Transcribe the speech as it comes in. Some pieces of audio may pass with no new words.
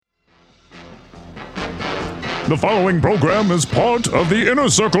The following program is part of the Inner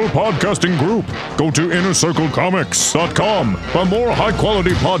Circle Podcasting Group. Go to InnerCircleComics.com for more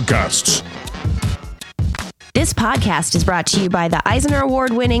high-quality podcasts. This podcast is brought to you by the Eisner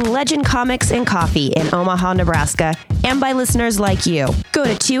Award-winning Legend Comics and Coffee in Omaha, Nebraska, and by listeners like you. Go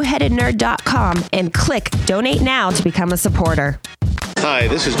to twoheadednerd.com and click Donate Now to become a supporter. Hi,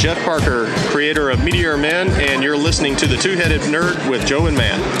 this is Jeff Parker, creator of Meteor Men, and you're listening to The Two-Headed Nerd with Joe and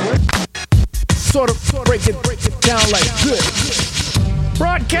Man. Sort of break it down like this.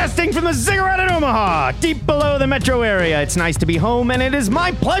 Broadcasting from the Ziggurat in Omaha, deep below the metro area. It's nice to be home, and it is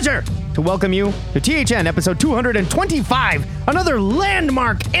my pleasure to welcome you to THN episode 225, another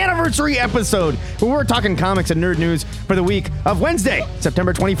landmark anniversary episode where we're talking comics and nerd news for the week of Wednesday,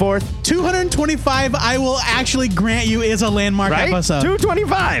 September 24th. 225, I will actually grant you, is a landmark episode.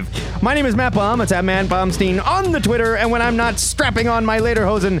 225. My name is Matt Baum. It's at Man Baumstein on the Twitter, and when I'm not strapping on my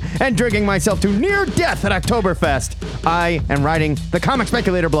lederhosen and drinking myself to near death at Oktoberfest, I am writing the Comic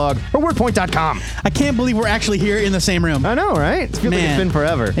Speculator blog for WordPoint.com. I can't believe we're actually here in the same room. I know, right? It feels like it's been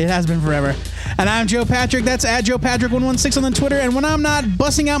forever. It has been forever. And I'm Joe Patrick. That's at Joe Patrick116 on the Twitter. And when I'm not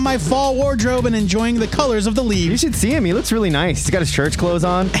busting out my fall wardrobe and enjoying the colors of the leaves. You should see him. He looks really nice. He's got his church clothes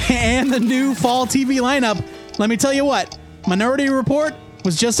on. And the new fall TV lineup. Let me tell you what. Minority Report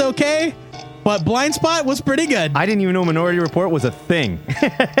was just okay, but Blind Spot was pretty good. I didn't even know Minority Report was a thing.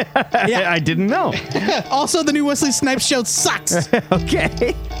 Yeah. I didn't know. Also, the new Wesley Snipes show sucks.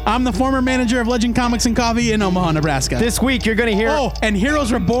 Okay. I'm the former manager of Legend Comics and Coffee in Omaha, Nebraska. This week, you're going to hear... Oh, and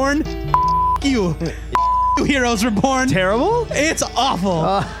Heroes Reborn... You Heroes Reborn. Terrible? It's awful.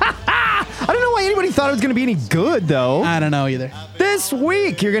 I don't know why anybody thought it was going to be any good, though. I don't know either. This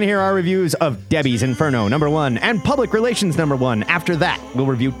week, you're going to hear our reviews of Debbie's Inferno #1 and Public Relations #1. After that, we'll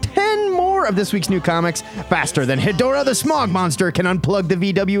review 10 more of this week's new comics faster than Hedora the Smog Monster can unplug the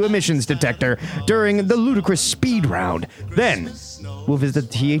VW emissions detector during the ludicrous speed round. Then, we'll visit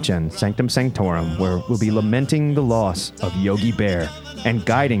THN Sanctum Sanctorum, where we'll be lamenting the loss of Yogi Bear and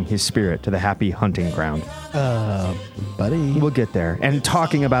guiding his spirit to the happy hunting ground. Buddy. We'll get there. And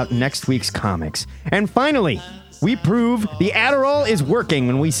talking about next week's comics. And finally, we prove the Adderall is working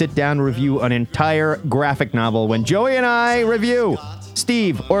when we sit down to review an entire graphic novel when Joey and I review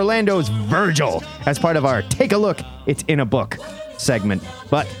Steve Orlando's Virgil as part of our Take a Look, It's in a Book segment.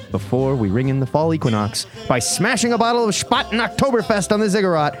 But before we ring in the fall equinox by smashing a bottle of Spaten Oktoberfest on the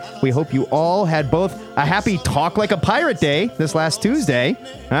Ziggurat, we hope you all had both a happy Talk Like a Pirate Day this last Tuesday,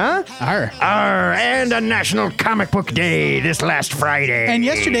 huh? Arr, and a National Comic Book Day this last Friday. And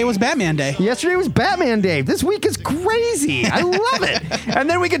yesterday was Batman Day. Yesterday was Batman Day. This week is crazy. I love it. And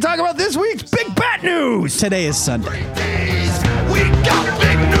then we can talk about this week's Big Bat News. Today is Sunday. We got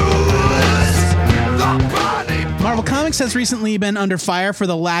big news. The party. Marvel Comics has recently been under fire for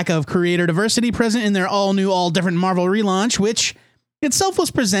the lack of creator diversity present in their all-new, all-different Marvel relaunch, which itself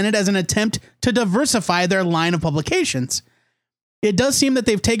was presented as an attempt to diversify their line of publications. It does seem that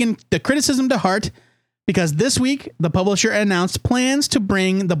they've taken the criticism to heart, because this week, the publisher announced plans to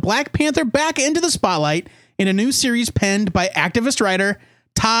bring the Black Panther back into the spotlight in a new series penned by activist writer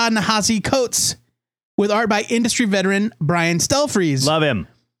Ta-Nehisi Coates, with art by industry veteran Brian Stelfreeze. Love him.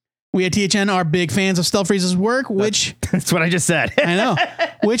 We at THN are big fans of Stelfreeze's work, which... That's what I just said. I know.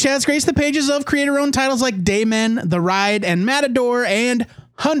 Which has graced the pages of creator-owned titles like Daymen, The Ride, and Matador, and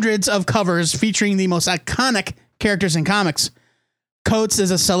hundreds of covers featuring the most iconic characters in comics. Coates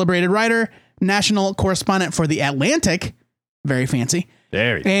is a celebrated writer, national correspondent for The Atlantic, very fancy,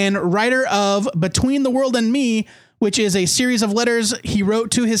 and writer of Between the World and Me, which is a series of letters he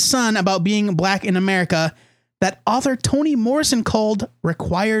wrote to his son about being black in America that author Toni Morrison called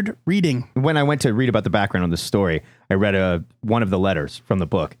required reading. When I went to read about the background of this story, I read one of the letters from the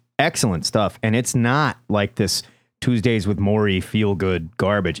book. Excellent stuff. And it's not like this Tuesdays with Maury feel-good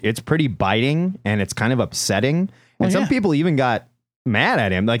garbage. It's pretty biting, and it's kind of upsetting. And some people even got mad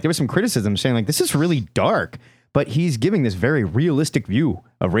at him. Like, there was some criticism saying, like, this is really dark. But he's giving this very realistic view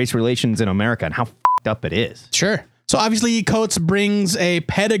of race relations in America and how f***ed up it is. Sure. So obviously, Coates brings a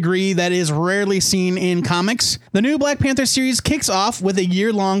pedigree that is rarely seen in comics. The new Black Panther series kicks off with a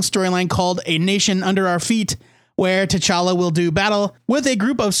year-long storyline called A Nation Under Our Feet, where T'Challa will do battle with a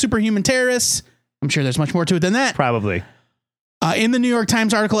group of superhuman terrorists. I'm sure there's much more to it than that. Probably. In the New York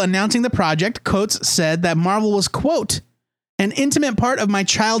Times article announcing the project, Coates said that Marvel was, quote, an intimate part of my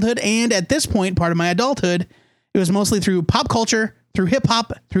childhood and, at this point, part of my adulthood. It was mostly through pop culture, through hip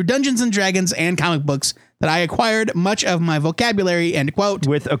hop, through Dungeons and Dragons and comic books that I acquired much of my vocabulary, end quote.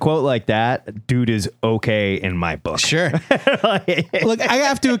 With a quote like that, dude is okay in my book. Sure. Look, I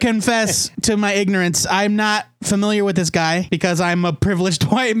have to confess to my ignorance. I'm not familiar with this guy because I'm a privileged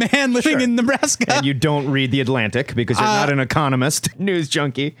white man living in Nebraska. And you don't read The Atlantic because you're not an economist, news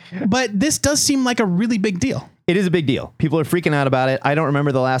junkie. But this does seem like a really big deal. It is a big deal. People are freaking out about it. I don't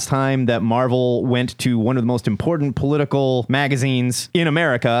remember the last time that Marvel went to one of the most important political magazines in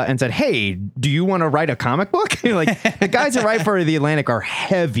America and said, hey, do you want to write a comic book? Like, the guys that write for The Atlantic are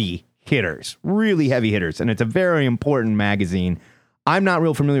heavy hitters, really heavy hitters. And it's a very important magazine. I'm not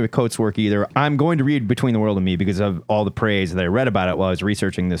real familiar with Coates' work either. I'm going to read Between the World and Me because of all the praise that I read about it while I was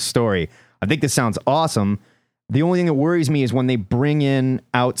researching this story. I think this sounds awesome. The only thing that worries me is when they bring in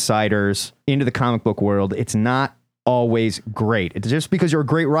outsiders into the comic book world, it's not always great. It's just because you're a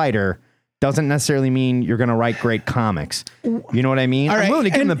great writer doesn't necessarily mean you're going to write great comics. You know what I mean? All right. I'm willing to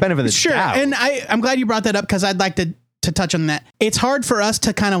give them the benefit of the doubt. And I'm glad you brought that up because I'd like to touch on that. It's hard for us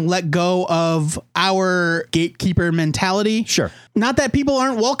to kind of let go of our gatekeeper mentality. Sure. Not that people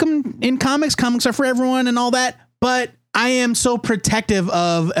aren't welcome in comics. Comics are for everyone and all that, but I am so protective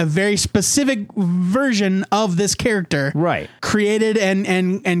of a very specific version of this character. Right. Created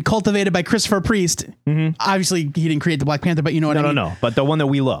and cultivated by Christopher Priest. Mm-hmm. Obviously, he didn't create the Black Panther, but you know what I mean? No. But the one that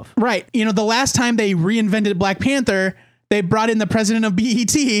we love. Right. You know, the last time they reinvented Black Panther, they brought in the president of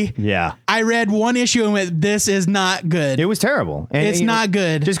BET. Yeah. I read one issue and went, this is not good. It was terrible. And it's not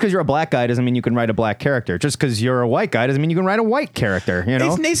good. Just because you're a black guy doesn't mean you can write a black character. Just because you're a white guy doesn't mean you can write a white character. You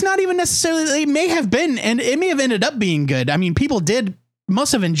know, it's not even necessarily. It may have been, and it may have ended up being good. I mean, people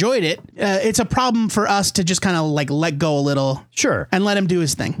must have enjoyed it. It's a problem for us to just kind of like let go a little. Sure. And let him do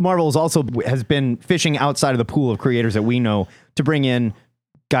his thing. Marvel has been fishing outside of the pool of creators that we know to bring in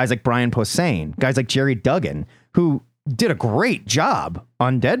guys like Brian Posehn, guys like Jerry Duggan, who did a great job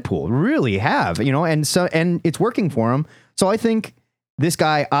on Deadpool, really have, you know, and it's working for him. So I think this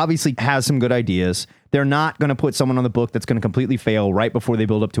guy obviously has some good ideas. They're not going to put someone on the book that's going to completely fail right before they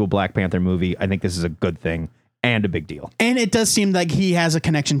build up to a Black Panther movie. I think this is a good thing and a big deal. And it does seem like he has a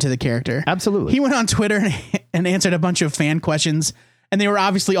connection to the character. Absolutely. He went on Twitter and answered a bunch of fan questions, and they were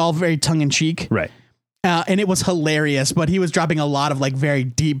obviously all very tongue in cheek. Right. And it was hilarious, but he was dropping a lot of like very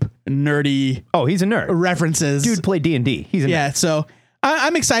deep, nerdy. Oh, he's a nerd. References. Dude played D&D. He's a nerd. So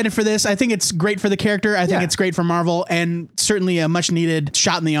I'm excited for this. I think it's great for the character. I think it's great for Marvel and certainly a much needed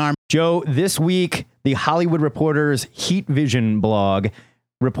shot in the arm. Joe, this week, the Hollywood Reporter's Heat Vision blog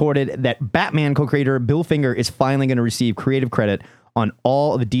reported that Batman co-creator Bill Finger is finally going to receive creative credit on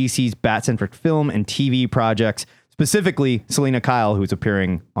all of the DC's Bat-centric film and TV projects. Specifically, Selena Kyle, who's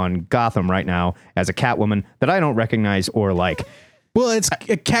appearing on Gotham right now as a Catwoman that I don't recognize or like. Well, it's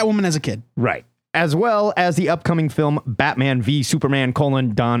a Catwoman as a kid. Right. As well as the upcoming film Batman v Superman: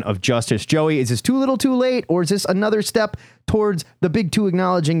 Dawn of Justice. Joey, is this too little too late, or is this another step towards the big two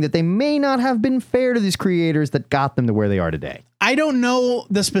acknowledging that they may not have been fair to these creators that got them to where they are today? I don't know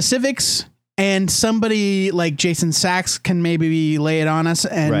the specifics. And somebody like Jason Sachs can maybe lay it on us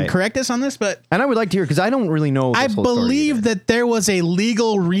and correct us on this, and I would like to hear, because I don't really know. I believe that there was a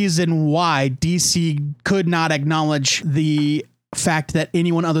legal reason why DC could not acknowledge the fact that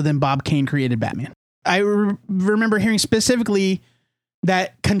anyone other than Bob Kane created Batman. I remember hearing specifically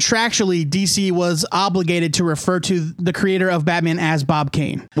that contractually DC was obligated to refer to the creator of Batman as Bob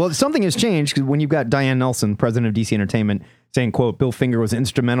Kane. Well, something has changed, because when you've got Diane Nelson, president of DC Entertainment, saying, quote, Bill Finger was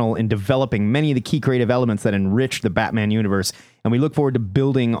instrumental in developing many of the key creative elements that enrich the Batman universe, and we look forward to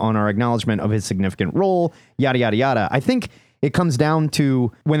building on our acknowledgement of his significant role, yada, yada, yada. I think it comes down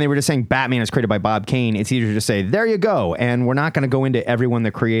to when they were just saying Batman is created by Bob Kane, it's easier to just say, there you go, and we're not going to go into everyone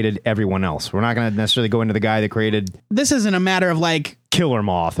that created everyone else. We're not going to necessarily go into the guy that created... This isn't a matter of like... Killer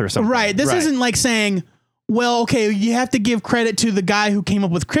Moth or something. Right. This isn't like saying... Well, okay, you have to give credit to the guy who came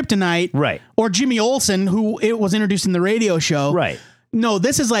up with Kryptonite. Right. Or Jimmy Olsen, who it was introduced in the radio show. Right. No,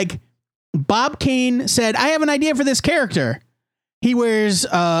 this is like Bob Kane said, I have an idea for this character. He wears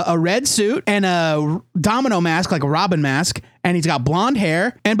a red suit and a domino mask, like a Robin mask, and he's got blonde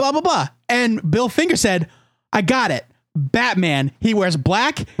hair and blah, blah, blah. And Bill Finger said, I got it. Batman. He wears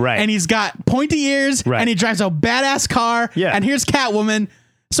black. Right. And he's got pointy ears. Right. And he drives a badass car. Yeah. And here's Catwoman.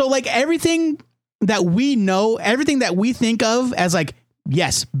 So like everything that we know, everything that we think of as like,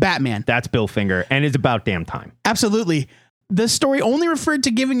 yes, Batman. That's Bill Finger, and it's about damn time. Absolutely. The story only referred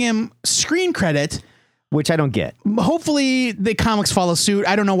to giving him screen credit, which I don't get. Hopefully the comics follow suit.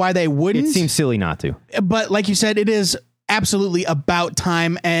 I don't know why they wouldn't. It seems silly not to. But like you said, it is absolutely about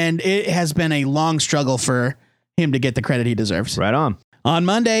time, and it has been a long struggle for him to get the credit he deserves. Right on. On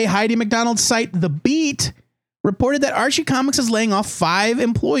Monday, Heidi McDonald's site The Beat reported that Archie Comics is laying off 5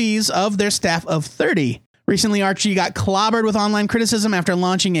 employees of their staff of 30. Recently, Archie got clobbered with online criticism after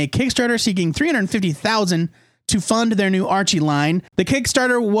launching a Kickstarter seeking $350,000 to fund their new Archie line. The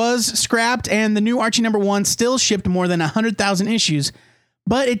Kickstarter was scrapped, and the new Archie #1 still shipped more than 100,000 issues,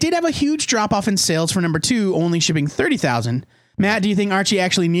 but it did have a huge drop-off in sales for #2, only shipping 30,000. Matt, do you think Archie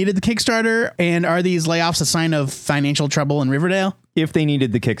actually needed the Kickstarter, and are these layoffs a sign of financial trouble in Riverdale? If they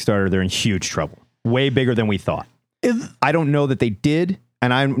needed the Kickstarter, they're in huge trouble. Way bigger than we thought. I don't know that they did,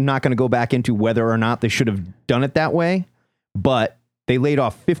 and I'm not going to go back into whether or not they should have done it that way, but they laid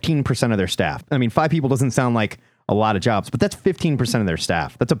off 15% of their staff. I mean, 5 people doesn't sound like a lot of jobs, but that's 15% of their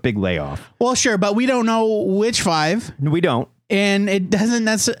staff. That's a big layoff. Well, sure, but we don't know which 5. We don't. And it doesn't,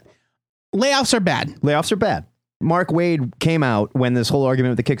 layoffs are bad. Layoffs are bad. Mark Waid came out when this whole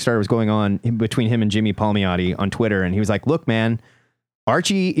argument with the Kickstarter was going on between him and Jimmy Palmiotti on Twitter, and he was like, look, man,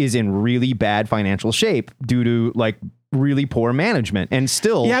 Archie is in really bad financial shape due to like really poor management. And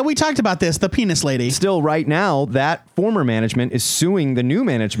still, yeah, we talked about this, the penis lady. Still right now, that former management is suing the new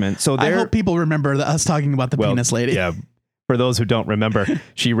management. So I hope people remember us talking about the penis lady. Yeah. For those who don't remember,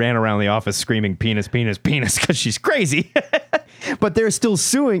 she ran around the office screaming penis, penis, penis because she's crazy. But they're still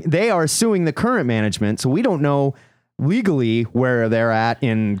suing. They are suing the current management. So we don't know legally where they're at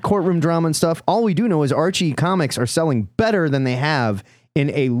in courtroom drama and stuff. All we do know is Archie Comics are selling better than they have in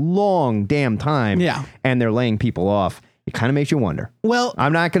a long damn time. Yeah. And they're laying people off. It kind of makes you wonder. Well,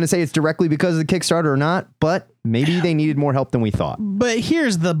 I'm not going to say it's directly because of the Kickstarter or not, but maybe they needed more help than we thought. But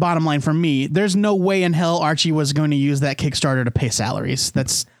here's the bottom line for me. There's no way in hell Archie was going to use that Kickstarter to pay salaries.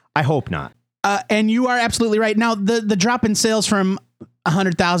 I hope not. And you are absolutely right. Now, the drop in sales from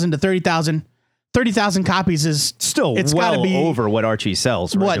 100,000 to 30,000, 30,000 copies is still it's well gotta be over what Archie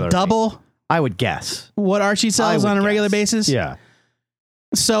sells. What, double? I would guess. What Archie sells on a regular basis? Yeah.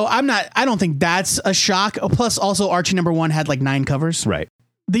 So I don't think that's a shock. Plus, also, Archie #1 had like 9 covers. Right.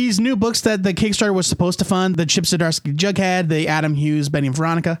 These new books that the Kickstarter was supposed to fund, the Chip Zdarsky Jughead, the Adam Hughes, Benny and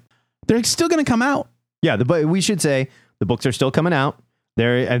Veronica, they're still going to come out. Yeah, but we should say the books are still coming out.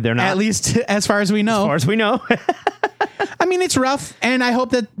 They're not, at least as far as we know. As far as we know. I mean, it's rough, and I hope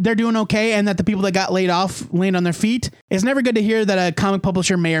that they're doing okay, and that the people that got laid off land on their feet. It's never good to hear that a comic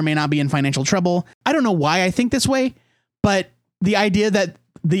publisher may or may not be in financial trouble. I don't know why I think this way, but the idea that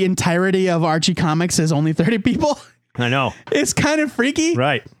the entirety of Archie Comics is only 30 people. I know. It's kind of freaky.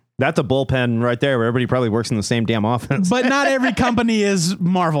 Right. That's a bullpen right there where everybody probably works in the same damn office. But not every company is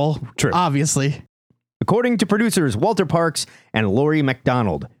Marvel. True. Obviously. According to producers Walter Parks and Laurie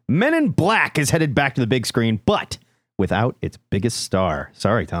McDonald, Men in Black is headed back to the big screen, but without its biggest star.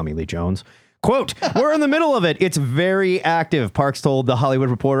 Sorry, Tommy Lee Jones. Quote, we're in the middle of it. It's very active, Parks told The Hollywood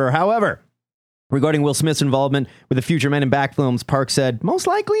Reporter. However, regarding Will Smith's involvement with the future Men in Black films, Parks said, most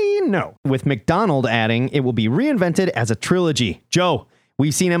likely no. With McDonald adding, it will be reinvented as a trilogy. Joe,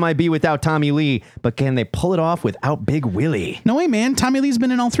 we've seen MIB without Tommy Lee, but can they pull it off without Big Willie? No way, man. Tommy Lee's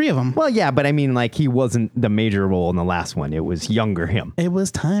been in all 3 of them. Well, yeah, but I mean, like, he wasn't the major role in the last one. It was younger him. It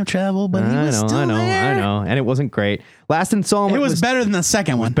was time travel, but he was still there. I know. And it wasn't great. Last installment was better than the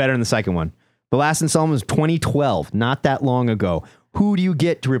second one. Better than the second one. The last installment was 2012, not that long ago. Who do you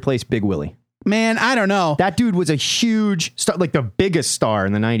get to replace Big Willie? Man, I don't know. That dude was a huge star, like the biggest star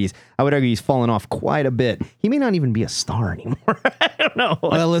in the 90s. I would argue he's fallen off quite a bit. He may not even be a star anymore. I don't know.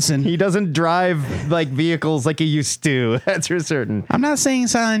 Well, listen. He doesn't drive like vehicles like he used to. That's for certain. I'm not saying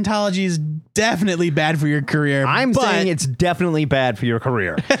Scientology is definitely bad for your career. I'm saying it's definitely bad for your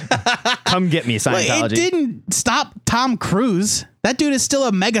career. Come get me, Scientology. Well, it didn't stop Tom Cruise. That dude is still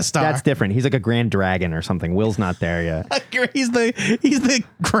a megastar. That's different. He's like a Grand Dragon or something. Will's not there yet. He's the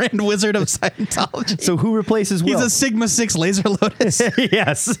Grand Wizard of Scientology. So who replaces Will? He's a Sigma 6 Laser Lotus.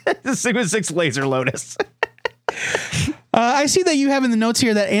 Yes, the Sigma 6 Laser Lotus. I see that you have in the notes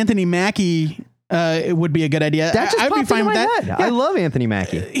here that Anthony Mackie would be a good idea. That just I'd be popped fine into with my that. head. Yeah. I love Anthony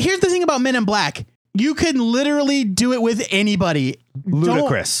Mackie. Here's the thing about Men in Black. You can literally do it with anybody.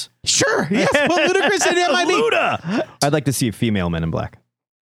 Ludicrous. Sure. Yes. Well, Ludacris and MIB. Luda. I'd like to see a female Men in Black.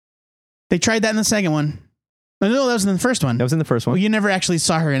 They tried that in the second one. No, that was in the first one. That was in the first one. Well, you never actually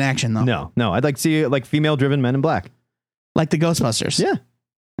saw her in action, though. No. I'd like to see like female-driven Men in Black. Like the Ghostbusters. Yeah.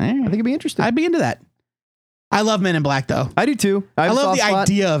 I think it'd be interesting. I'd be into that. I love Men in Black, though. I do, too. I love the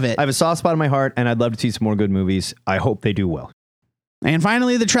idea of it. I have a soft spot in my heart, and I'd love to see some more good movies. I hope they do well. And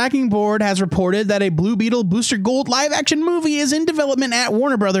finally, the tracking board has reported that a Blue Beetle Booster Gold live-action movie is in development at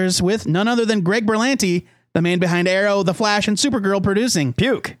Warner Brothers with none other than Greg Berlanti, the man behind Arrow, The Flash, and Supergirl producing.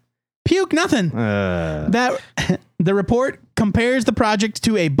 Puke, nothing. The report compares the project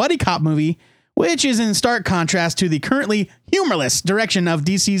to a buddy cop movie which is in stark contrast to the currently humorless direction of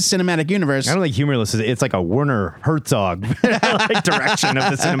DC's cinematic universe. I don't think humorless is. It's like a Werner Herzog like direction of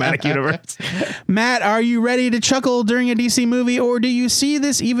the cinematic universe. Matt, are you ready to chuckle during a DC movie, or do you see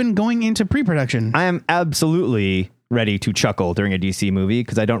this even going into pre-production? I am absolutely ready to chuckle during a DC movie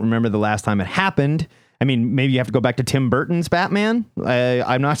because I don't remember the last time it happened. I mean, maybe you have to go back to Tim Burton's Batman.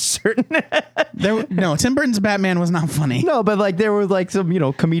 I'm not certain. No, Tim Burton's Batman was not funny. No, but like there was like some,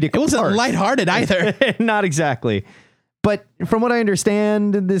 comedic. It wasn't parts. lighthearted either. Not exactly. But from what I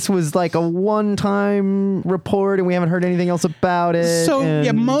understand, this was like a one-time report and we haven't heard anything else about it. So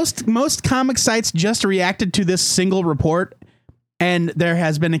yeah, most comic sites just reacted to this single report, and there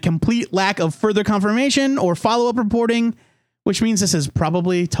has been a complete lack of further confirmation or follow-up reporting, which means this is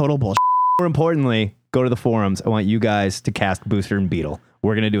probably total bullshit. More importantly, go to the forums. I want you guys to cast Booster and Beetle.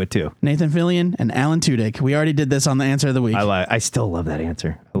 We're going to do it too. Nathan Fillion and Alan Tudyk. We already did this on the answer of the week. I still love that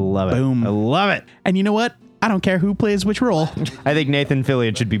answer. I love it. Boom. I love it. And you know what? I don't care who plays which role. I think Nathan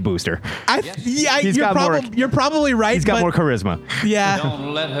Fillion should be Booster. You're probably right. He's got more charisma. Yeah.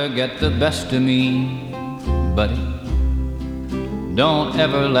 Don't let her get the best of me, buddy. Don't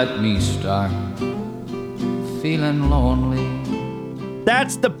ever let me start feeling lonely.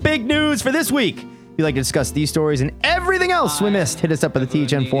 That's the big news for this week. If you'd like to discuss these stories and everything else we missed, hit us up at the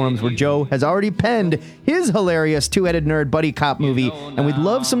THN forums where Joe has already penned his hilarious two-headed nerd buddy cop movie, and we'd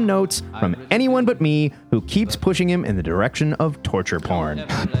love some notes from anyone but me who keeps pushing him in the direction of torture porn.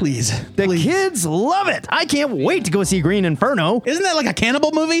 Please. The kids love it. I can't wait to go see Green Inferno. Isn't that like a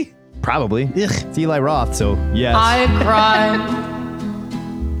cannibal movie? Probably. It's Eli Roth, so yes. I cry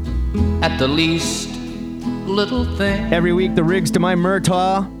at the least little thing. Every week, the Rigs to My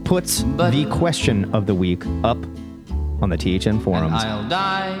Murtaugh puts the question of the week up on the THN forums. I'll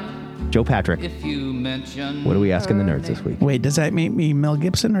die Joe Patrick, if you mention what are we asking the nerds this week? Wait, does that make me Mel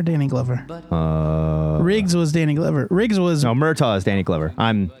Gibson or Danny Glover? Riggs was Danny Glover. Riggs was... No, Murtaugh is Danny Glover.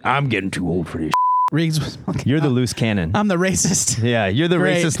 I'm getting too old for this. Riggs was... Okay. You're the loose cannon. I'm the racist. Yeah, you're the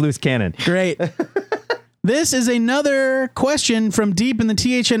Great. racist loose cannon. Great. This is another question from deep in the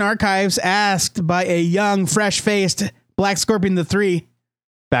THN archives asked by a young, fresh-faced Black Scorpion the 3.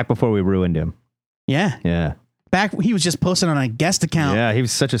 Back before we ruined him. Yeah. Yeah. Back, he was just posted on a guest account. Yeah, he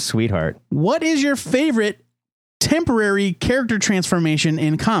was such a sweetheart. What is your favorite temporary character transformation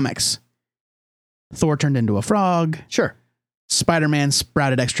in comics? Thor turned into a frog. Sure. Spider-Man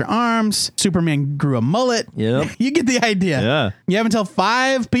sprouted extra arms. Superman grew a mullet. Yep. You get the idea. Yeah. You have until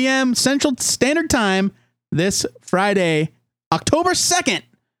 5 p.m. Central Standard Time this Friday, October 2nd,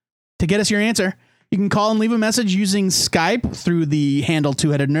 to get us your answer. You can call and leave a message using Skype through the handle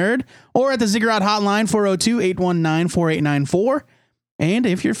Two-Headed Nerd or at the Ziggurat hotline 402-819-4894. And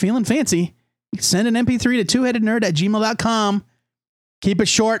if you're feeling fancy, you can send an MP3 to twoheadednerd@gmail.com. Keep it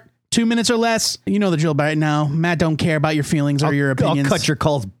short, 2 minutes or less. You know the drill by now. Matt don't care about your feelings or your opinions. I'll cut your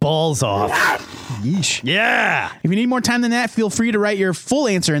call's balls off. Yeesh. Yeah. If you need more time than that, feel free to write your full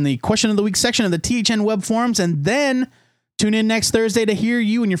answer in the question of the week section of the THN web forums, and then tune in next Thursday to hear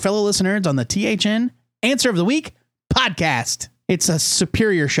you and your fellow listeners on the THN Answer of the Week podcast. It's a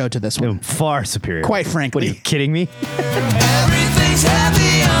superior show to this one. Far superior. Quite frankly. What, are you kidding me? Everything's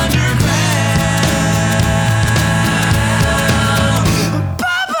happy underground.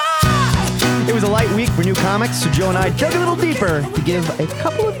 It was a light week for new comics, so Joe and I dug a little deeper to give a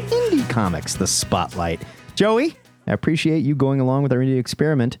couple of indie comics the spotlight. Joey, I appreciate you going along with our indie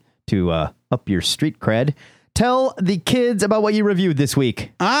experiment to up your street cred. Tell the kids about what you reviewed this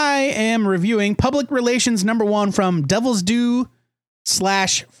week. I am reviewing Public Relations #1 from Devil's Due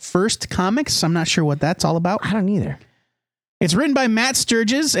 /First Comics. I'm not sure what that's all about. I don't either. It's written by Matt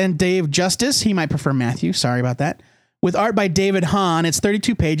Sturges and Dave Justice. He might prefer Matthew. Sorry about that. With art by David Hahn. It's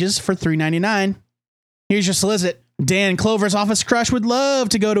 32 pages for $3.99. Here's your solicit. Dan Clover's office crush would love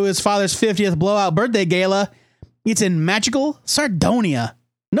to go to his father's 50th blowout birthday gala. It's in magical Sardonia.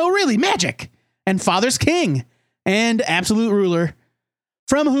 No, really, magic. And Father's King and Absolute Ruler,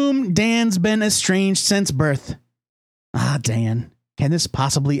 from whom Dan's been estranged since birth. Ah, Dan, can this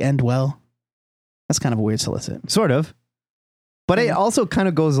possibly end well? That's kind of a weird solicit. Sort of. But it also kind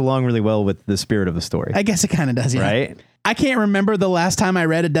of goes along really well with the spirit of the story. I guess it kind of does, yeah. Right? I can't remember the last time I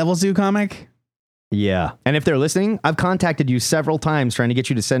read a Devil's Due comic. Yeah. And if they're listening, I've contacted you several times trying to get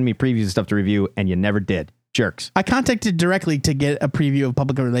you to send me previews of stuff to review, and you never did. Jerks. I contacted directly to get a preview of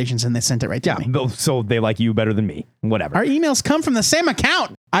Public Relations, and they sent it right to me. So they like you better than me. Whatever. Our emails come from the same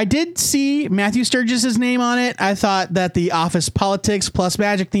account. I did see Matthew Sturges' name on it. I thought that the Office Politics plus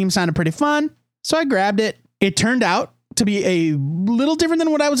Magic theme sounded pretty fun, so I grabbed it. It turned out to be a little different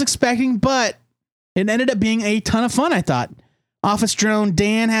than what I was expecting, but it ended up being a ton of fun, I thought. Office drone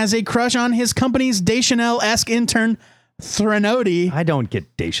Dan has a crush on his company's Deschanel-esque intern, Threnody. I don't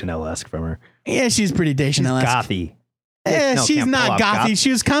get Deschanel-esque from her. Yeah, she's pretty Deschanel-esque. Gothy. No, She's can't not pull off gothy. goth.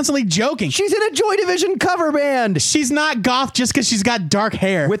 She was constantly joking. She's in a Joy Division cover band. She's not goth just because she's got dark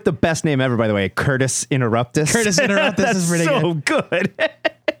hair. With the best name ever, by the way, Curtis Interruptus. Curtis Interruptus is pretty so good.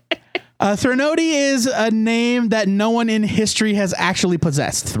 Threnody is a name that no one in history has actually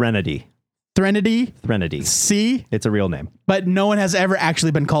possessed. Threnody. Threnody. See? It's a real name. But no one has ever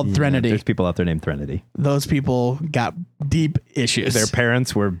actually been called Threnody. There's people out there named Threnody. Those people got deep issues. Their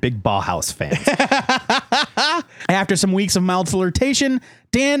parents were big Bauhaus fans. After some weeks of mild flirtation,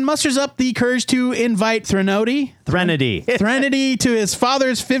 Dan musters up the courage to invite Threnody to his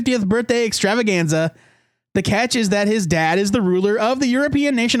father's 50th birthday extravaganza. The catch is that his dad is the ruler of the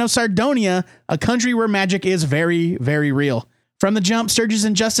European nation of Sardonia, a country where magic is very, very real. From the jump, Sturgis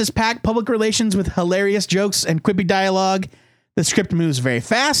and Justice pack public relations with hilarious jokes and quippy dialogue. The script moves very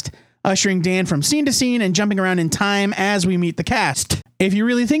fast, ushering Dan from scene to scene and jumping around in time as we meet the cast. If you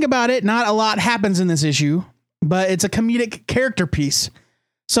really think about it, not a lot happens in this issue, but it's a comedic character piece.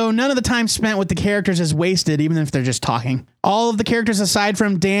 So none of the time spent with the characters is wasted, even if they're just talking. All of the characters aside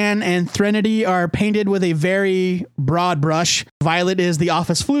from Dan and Threnody are painted with a very broad brush. Violet is the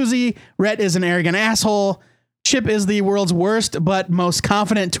office floozy. Rhett is an arrogant asshole. Chip is the world's worst but most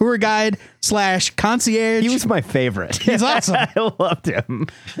confident tour guide / concierge. He was my favorite. He's awesome. I loved him.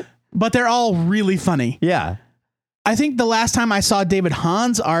 But they're all really funny. Yeah. I think the last time I saw David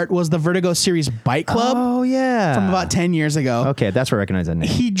Hahn's art was the Vertigo series Bite Club. Oh, yeah. From about 10 years ago. Okay, that's where I recognize that name.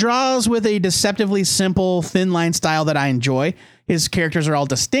 He draws with a deceptively simple, thin line style that I enjoy. His characters are all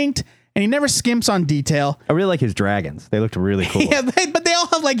distinct, and he never skimps on detail. I really like his dragons. They looked really cool. Yeah, but they all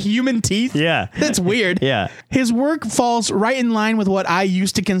have like human teeth. Yeah. That's weird. Yeah. His work falls right in line with what I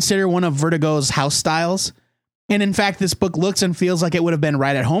used to consider one of Vertigo's house styles. And in fact, this book looks and feels like it would have been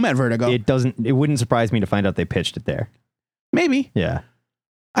right at home at Vertigo. It wouldn't surprise me to find out they pitched it there. Maybe. Yeah.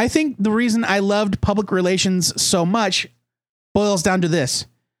 I think the reason I loved public relations so much boils down to this.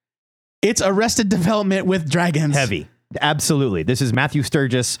 It's Arrested Development with dragons. Heavy. Absolutely. This is Matthew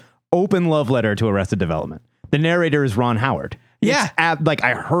Sturgis' open love letter to Arrested Development. The narrator is Ron Howard. Yeah. Like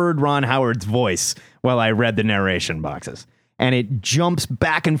I heard Ron Howard's voice while I read the narration boxes. And it jumps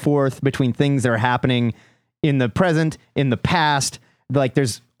back and forth between things that are happening in the present, in the past. Like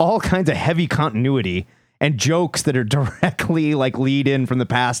there's all kinds of heavy continuity and jokes that are directly like lead in from the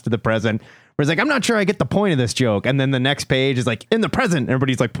past to the present. Where it's like, I'm not sure I get the point of this joke. And then the next page is like, in the present,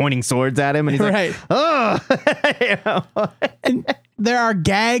 everybody's like pointing swords at him. And he's right. like, oh. You know? And there are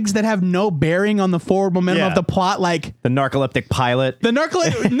gags that have no bearing on the forward momentum of the plot. Like the narcoleptic pilot. The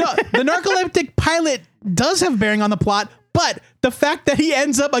narcoleptic pilot does have bearing on the plot. But the fact that he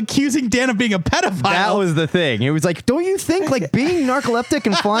ends up accusing Dan of being a pedophile. That was the thing. It was like, don't you think like being narcoleptic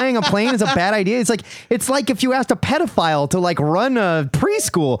and flying a plane is a bad idea? It's like if you asked a pedophile to like run a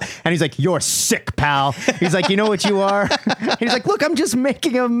preschool and he's like, you're sick, pal. He's like, you know what you are? He's like, look, I'm just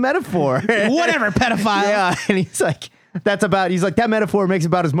making a metaphor. Whatever, pedophile. Yeah. And he's like, that metaphor makes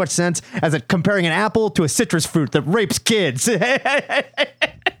about as much sense as comparing an apple to a citrus fruit that rapes kids.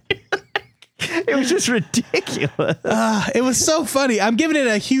 It was just ridiculous. It was so funny. I'm giving it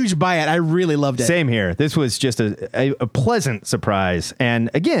a huge buy it. I really loved it. Same here. This was just a pleasant surprise.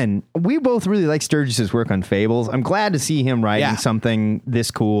 And again, we both really like Sturgis's work on Fables. I'm glad to see him writing something this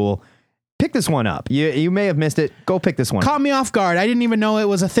cool. Pick this one up. You may have missed it. Go pick this one. Caught me off guard. I didn't even know it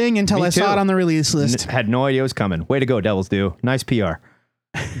was a thing until I saw it on the release list. Had no idea it was coming. Way to go, Devils Do. Nice PR.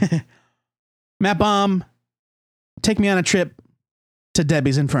 Matt Baum, take me on a trip to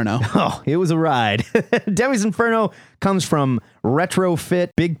Debbie's Inferno. Oh, it was a ride. Debbie's Inferno comes from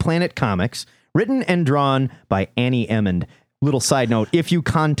Retrofit Big Planet Comics, written and drawn by Annie Emmond. Little side note, if you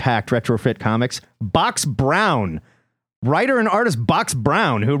contact Retrofit Comics, Box Brown, writer and artist Box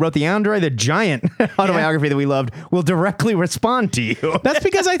Brown, who wrote the Andre the Giant autobiography that we loved, will directly respond to you. That's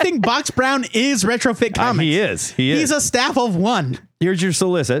because I think Box Brown is Retrofit Comics. He is. He's a staff of one. Here's your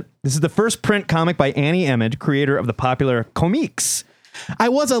solicit. This is the first print comic by Annie Emmond, creator of the popular Comics. I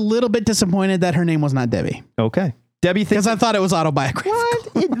was a little bit disappointed that her name was not Debbie. Okay. Debbie thinks... Because I thought it was autobiographical.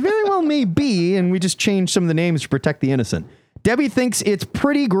 What? It very well may be, and we just changed some of the names to protect the innocent. Debbie thinks it's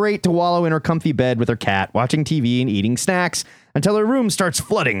pretty great to wallow in her comfy bed with her cat, watching TV and eating snacks, until her room starts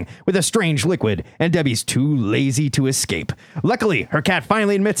flooding with a strange liquid, and Debbie's too lazy to escape. Luckily, her cat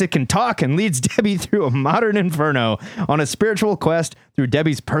finally admits it can talk and leads Debbie through a modern inferno on a spiritual quest through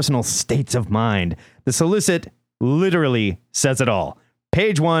Debbie's personal states of mind. The solicit literally says it all.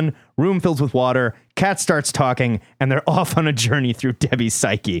 Page 1, room fills with water, cat starts talking, and they're off on a journey through Debbie's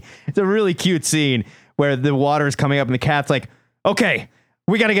psyche. It's a really cute scene where the water is coming up and the cat's like, okay,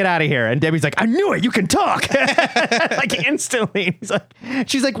 we got to get out of here. And Debbie's like, I knew it. You can talk. Like instantly.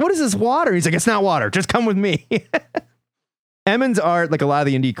 She's like, what is this water? He's like, it's not water. Just come with me. Emmons' art, like a lot of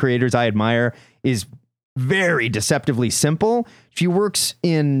the indie creators I admire, is very deceptively simple. She works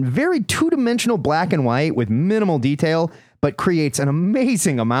in very two-dimensional black and white with minimal detail, but creates an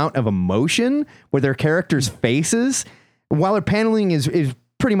amazing amount of emotion with her characters' faces. While her paneling is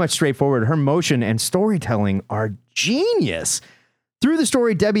pretty much straightforward, her motion and storytelling are genius. Through the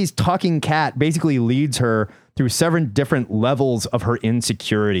story, Debbie's talking cat basically leads her through 7 different levels of her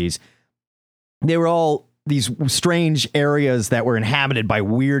insecurities. They were all these strange areas that were inhabited by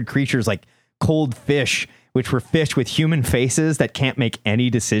weird creatures like cold fish, which were fish with human faces that can't make any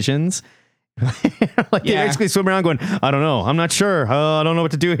decisions. They basically swim around going, I don't know. I'm not sure. I don't know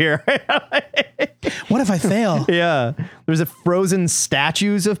what to do here. What if I fail? Yeah. There's a frozen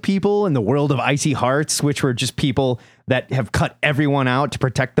statues of people in the world of Icy Hearts, which were just people that have cut everyone out to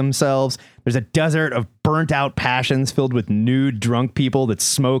protect themselves. There's a desert of burnt out passions filled with nude drunk people that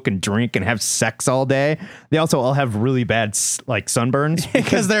smoke and drink and have sex all day. They also all have really bad sunburns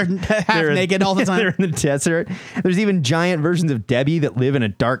because they're half naked all the time. They're in the desert. There's even giant versions of Debbie that live in a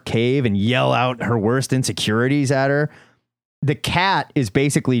dark cave and yell out her worst insecurities at her. The cat is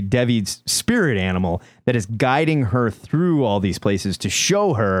basically Debbie's spirit animal that is guiding her through all these places to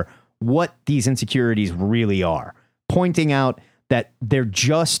show her what these insecurities really are, pointing out that they're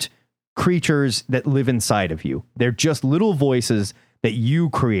just creatures that live inside of you. They're just little voices that you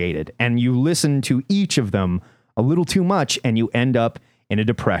created, and you listen to each of them a little too much, and you end up in a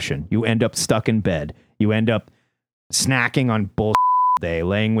depression. You end up stuck in bed. You end up snacking on bullshit all day,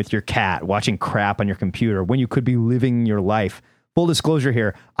 laying with your cat, watching crap on your computer when you could be living your life. Full disclosure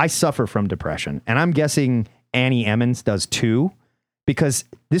here, I suffer from depression, and I'm guessing Annie Emmons does too, because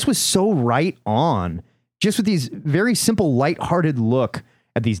this was so right on, just with these very simple, lighthearted look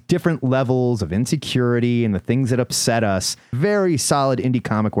at these different levels of insecurity and the things that upset us. Very solid indie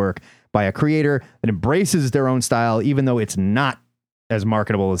comic work by a creator that embraces their own style, even though it's not as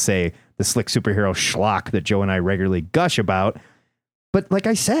marketable as, say, the slick superhero schlock that Joe and I regularly gush about. But like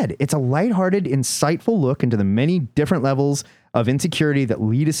I said, it's a lighthearted, insightful look into the many different levels of insecurity that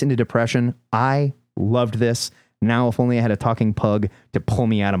lead us into depression. I loved this. Now, if only I had a talking pug to pull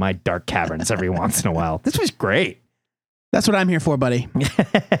me out of my dark caverns every once in a while. This was great. That's what I'm here for, buddy.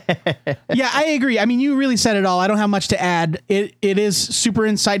 Yeah, I agree. I mean, you really said it all. I don't have much to add. It is super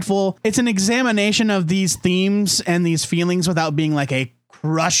insightful. It's an examination of these themes and these feelings without being like a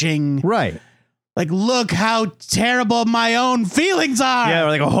crushing, right? Like, look how terrible my own feelings are. Yeah, or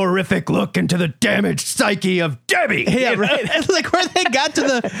like a horrific look into the damaged psyche of Debbie. Yeah, right. It's like where they got to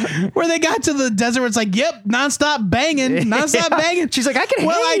the desert where it's like, yep, nonstop banging. Banging. She's like, I can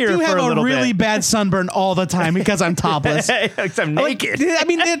hang here for a little bit. Well, I do have a really bad sunburn all the time because I'm topless. Because I'm naked. I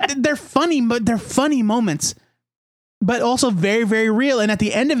mean, they're funny, but they're funny moments, but also very, very real. And at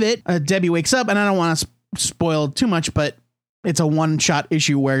the end of it, Debbie wakes up, and I don't want to spoil too much, but it's a one-shot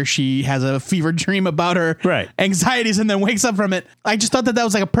issue where she has a fever dream about her anxieties and then wakes up from it. I just thought that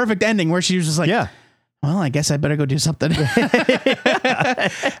was like a perfect ending where she was just like, yeah, well, I guess I better go do something. Yeah,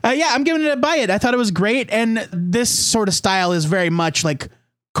 I'm giving it a buy it. I thought it was great. And this sort of style is very much like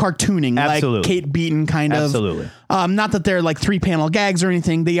cartooning, like Kate Beaton kind of. Absolutely. Not that they're like 3-panel gags or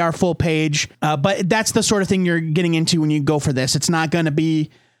anything. They are full page. But that's the sort of thing you're getting into when you go for this. It's not going to be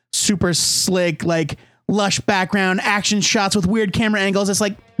super slick, like lush background, action shots with weird camera angles. It's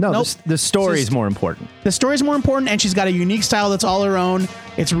like, nope. The story is more important. The story is more important, and she's got a unique style that's all her own.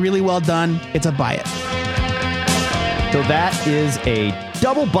 It's really well done. It's a buy it. So that is a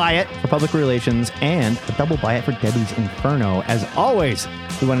double buy it for public relations and a double buy it for Debbie's Inferno. As always,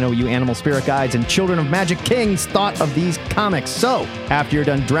 we want to know what you animal spirit guides and children of magic kings thought of these comics. So after you're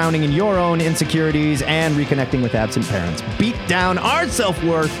done drowning in your own insecurities and reconnecting with absent parents, beat down our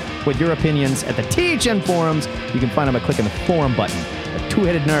self-worth with your opinions at the THN forums. You can find them by clicking the forum button at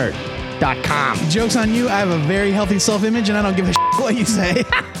twoheadednerd.com. Joke's on you. I have a very healthy self-image, and I don't give a shit what you say.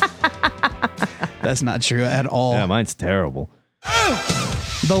 That's not true at all. Yeah, mine's terrible.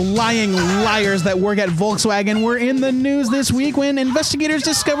 The lying liars that work at Volkswagen were in the news this week when investigators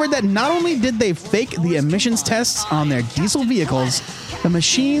discovered that not only did they fake the emissions tests on their diesel vehicles, the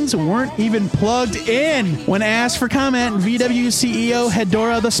machines weren't even plugged in. When asked for comment, VW CEO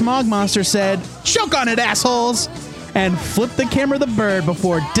Hedora the Smog Monster said, "Choke on it, assholes!" and flipped the camera the bird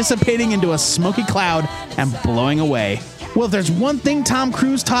before dissipating into a smoky cloud and blowing away. Well, if there's one thing Tom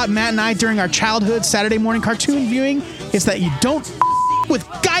Cruise taught Matt and I during our childhood Saturday morning cartoon viewing, it's that you don't with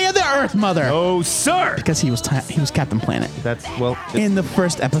Gaia the Earth Mother. Oh, sir. Because he was Captain Planet. That's, well... In the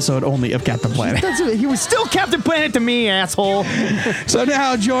first episode only of Captain Planet. He was still Captain Planet to me, asshole. So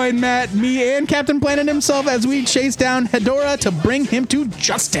now join Matt, me, and Captain Planet himself as we chase down Hedora to bring him to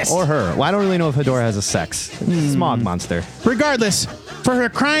justice. Or her. Well, I don't really know if Hedora has a sex. Smog monster. Regardless, for her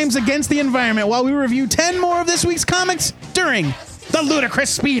crimes against the environment, while we review 10 more of this week's comics during the Ludicrous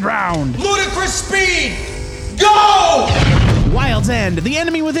Speed Round. Ludicrous Speed! Go! Wild's End, The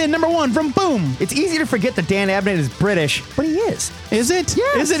Enemy Within, #1 from Boom. It's easy to forget that Dan Abnett is British, but he is. Is it?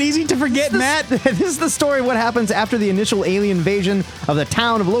 Yes. Is it easy to forget, Matt? This is the story of what happens after the initial alien invasion of the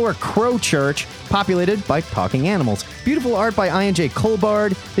town of Lower Crowchurch, populated by talking animals. Beautiful art by Ian J.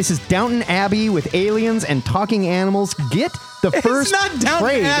 Colbard. This is Downton Abbey with aliens and talking animals. Get the first It's not Downton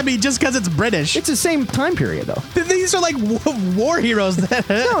trade. Abbey just because it's British. It's the same time period, though. These are like war heroes.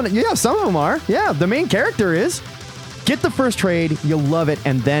 No, yeah, some of them are. Yeah, the main character is. Get the first trade, you'll love it,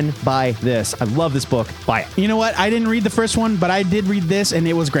 and then buy this. I love this book. Buy it. You know what? I didn't read the first one, but I did read this, and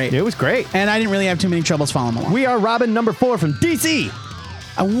it was great. It was great. And I didn't really have too many troubles following along. We are Robin #4 from DC.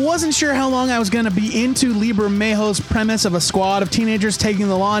 I wasn't sure how long I was going to be into Liber Mejo's premise of a squad of teenagers taking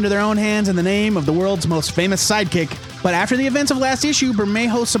the law into their own hands in the name of the world's most famous sidekick. But after the events of last issue,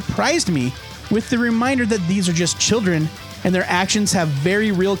 Bermejo surprised me with the reminder that these are just children, and their actions have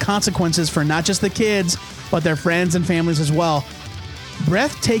very real consequences for not just the kids, but their friends and families as well.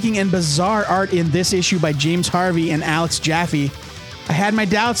 Breathtaking and bizarre art in this issue by James Harvey and Alex Jaffe. I had my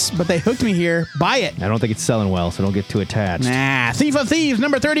doubts, but they hooked me here. Buy it. I don't think it's selling well, so don't get too attached. Nah. Thief of Thieves,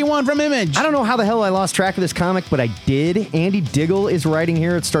 #31 from Image. I don't know how the hell I lost track of this comic, but I did. Andy Diggle is writing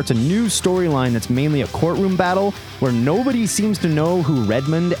here. It starts a new storyline that's mainly a courtroom battle where nobody seems to know who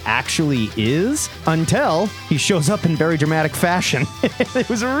Redmond actually is until he shows up in very dramatic fashion. It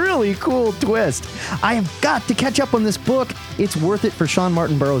was a really cool twist. I have got to catch up on this book. It's worth it for Sean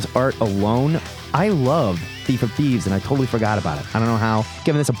Martin Burroughs' art alone. I love Thief of Thieves, and I totally forgot about it. I don't know how.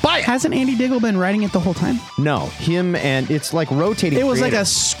 Giving this a buy it. Hasn't Andy Diggle been writing it the whole time? No, him and it's like rotating. It was like creators.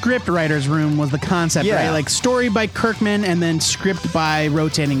 a script writer's room was the concept, Yeah. right? Like story by Kirkman and then script by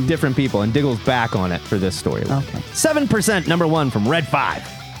rotating. different people, and Diggle's back on it for this story. Okay. 7% #1 from Red 5.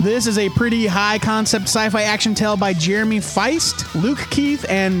 This is a pretty high concept sci-fi action tale by Jeremy Feist, Luke Keith,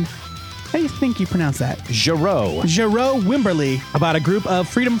 and how do you think you pronounce that? Jarreau. Jarreau Wimberly, about a group of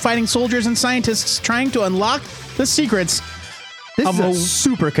freedom-fighting soldiers and scientists trying to unlock the secrets This of is a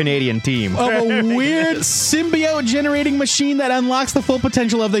super Canadian team. of a weird symbiote-generating machine that unlocks the full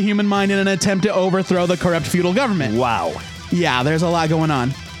potential of the human mind in an attempt to overthrow the corrupt feudal government. Wow. Yeah, there's a lot going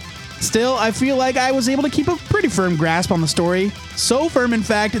on. Still, I feel like I was able to keep a pretty firm grasp on the story. So firm, in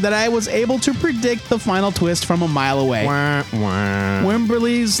fact, that I was able to predict the final twist from a mile away. Wah, wah.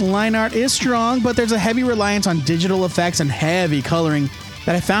 Wimberly's line art is strong, but there's a heavy reliance on digital effects and heavy coloring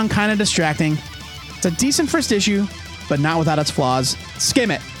that I found kind of distracting. It's a decent first issue, but not without its flaws. Skim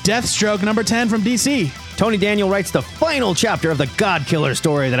it. Deathstroke #10 from DC. Tony Daniel writes the final chapter of the God Killer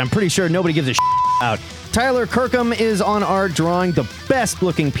story that I'm pretty sure nobody gives a about. Tyler Kirkham is on art drawing the best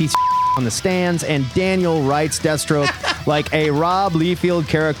looking piece of on the stands, and Daniel writes Deathstroke like a Rob Liefeld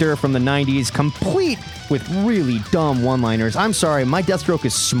character from the 90s, complete with really dumb one-liners. I'm sorry, my Deathstroke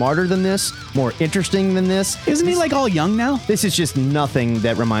is smarter than this, more interesting than this. Isn't he like all young now? This is just nothing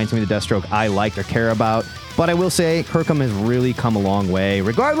that reminds me of the Deathstroke I like or care about. But I will say, Kirkham has really come a long way.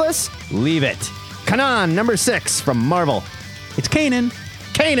 Regardless, leave it. Kanan, #6 from Marvel. It's Kanan.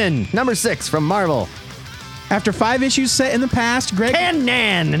 Kanan, #6 from Marvel. After 5 issues set in the past, Greg...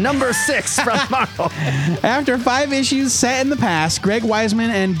 Kanan, #6 from Marvel. After 5 issues set in the past, Greg Weisman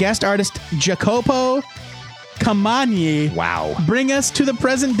and guest artist Jacopo Camagni Wow. bring us to the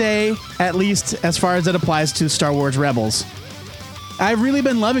present day, at least as far as it applies to Star Wars Rebels. I've really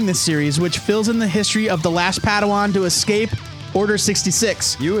been loving this series, which fills in the history of the last Padawan to escape Order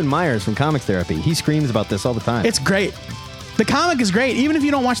 66. Ewan Myers from Comics Therapy. He screams about this all the time. It's great. The comic is great, even if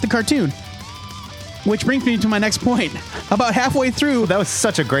you don't watch the cartoon. Which brings me to my next point. About halfway through... That was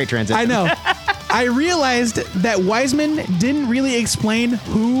such a great transition. I know. I realized that Wiseman didn't really explain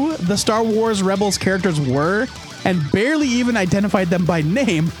who the Star Wars Rebels characters were and barely even identified them by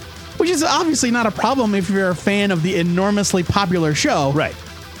name, which is obviously not a problem if you're a fan of the enormously popular show. Right.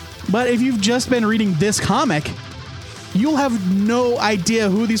 But if you've just been reading this comic, you'll have no idea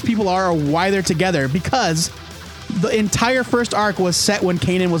who these people are or why they're together, because the entire first arc was set when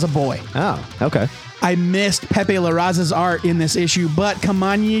Kanan was a boy. Oh, okay. I missed Pepe Larraz's art in this issue, but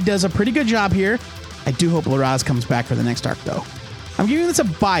Camagni does a pretty good job here. I do hope Larraz comes back for the next arc, though. I'm giving this a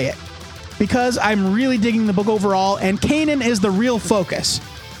buy it because I'm really digging the book overall, and Kanan is the real focus.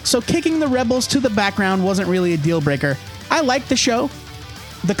 So kicking the Rebels to the background wasn't really a deal breaker. I liked the show.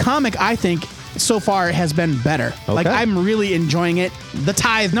 the comic, I think, so far has been better. Like, I'm really enjoying it. The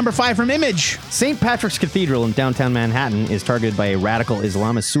Tithe, number 5 from Image. St. Patrick's Cathedral in downtown Manhattan is targeted by a radical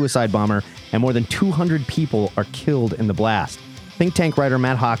Islamist suicide bomber, and more than 200 people are killed in the blast. Think Tank writer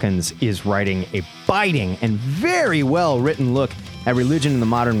Matt Hawkins is writing a biting and very well-written look at religion in the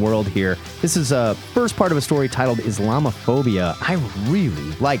modern world here. This is a first part of a story titled Islamophobia. I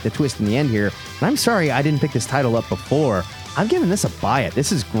really like the twist in the end here, and I'm sorry I didn't pick this title up before. I'm giving this a buy it.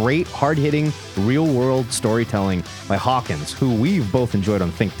 This is great, hard-hitting, real-world storytelling by Hawkins, who we've both enjoyed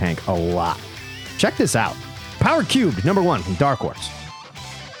on Think Tank a lot. Check this out. Power Cubed, number 1 from Dark Horse.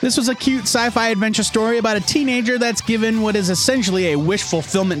 This was a cute sci-fi adventure story about a teenager that's given what is essentially a wish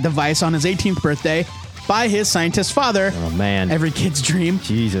fulfillment device on his 18th birthday by his scientist father. Oh, man. Every kid's dream.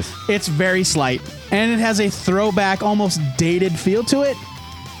 Jesus. It's very slight, and it has a throwback, almost dated feel to it,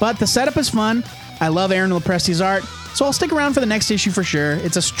 but the setup is fun. I love Aaron Lopresti's art, so I'll stick around for the next issue for sure.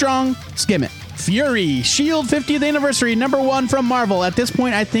 It's a strong skim it. Fury, S.H.I.E.L.D. 50th anniversary, number 1 from Marvel. At this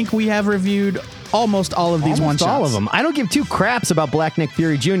point, I think we have reviewed almost all of these one-shots. All of them. I don't give 2 craps about Black Nick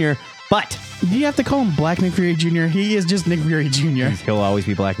Fury Jr., but... You have to call him Black Nick Fury Jr. He is just Nick Fury Jr. He'll always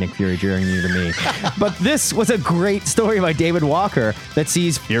be Black Nick Fury Jr. to me. But this was a great story by David Walker that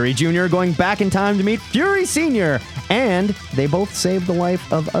sees Fury Jr. going back in time to meet Fury Sr., and they both saved the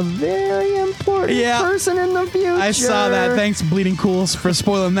life of a very important person in the future. I saw that. Thanks, Bleeding Cools, for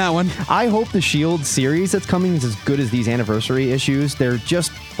spoiling that one. I hope the S.H.I.E.L.D. series that's coming is as good as these anniversary issues. They're just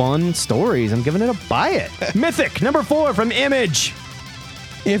fun stories. I'm giving it a buy it. Mythic, number 4 from Image.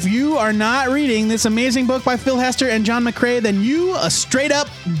 If you are not reading this amazing book by Phil Hester and John McCrae, then you a straight-up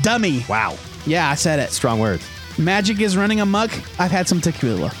dummy. Wow. Yeah, I said it. Strong words. Magic is running amok. I've had some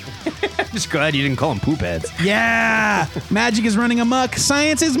tequila. Just glad you didn't call them poop heads. Yeah! Magic is running amok.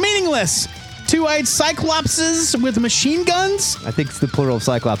 Science is meaningless. 2-eyed cyclopses with machine guns? I think it's the plural of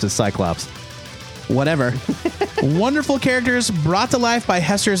cyclops is cyclops. Whatever. Wonderful characters brought to life by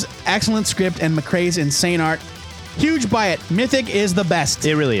Hester's excellent script and McCrae's insane art. Huge buy it. Mythic is the best.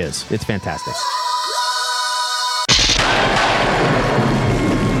 It really is. It's fantastic.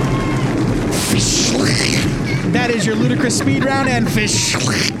 That is your ludicrous speed round, and fish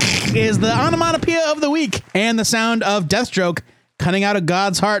is the onomatopoeia of the week and the sound of Deathstroke cutting out a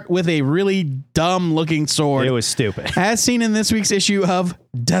god's heart with a really dumb-looking sword. It was stupid. As seen in this week's issue of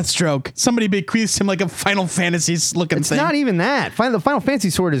Deathstroke. Somebody bequeathed him like a Final Fantasy-looking thing. It's not even that. The Final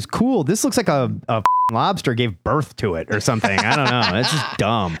Fantasy sword is cool. This looks like a lobster gave birth to it or something. I don't know. It's just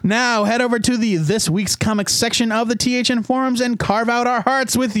dumb. Now, head over to the This Week's Comics section of the THN forums and carve out our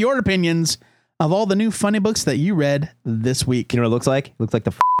hearts with your opinions of all the new funny books that you read this week. You know what it looks like? It looks like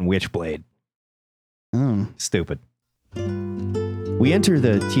the Witchblade. Oh. Stupid. We enter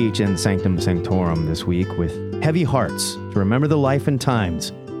the THN Sanctum Sanctorum this week with heavy hearts to remember the life and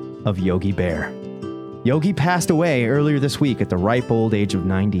times of Yogi Bear. Yogi passed away earlier this week at the ripe old age of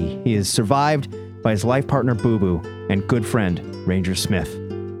 90. He is survived by his life partner Boo Boo and good friend Ranger Smith.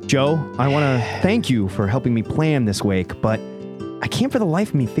 Joe, I want to thank you for helping me plan this wake, but I can't for the life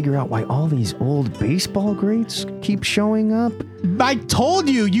of me figure out why all these old baseball greats keep showing up. I told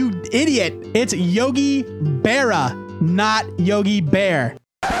you, you idiot. It's Yogi Berra, not Yogi Bear.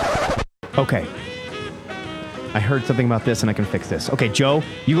 Okay. I heard something about this and I can fix this. Okay, Joe,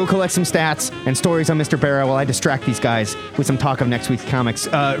 you go collect some stats and stories on Mr. Berra while I distract these guys with some talk of next week's comics.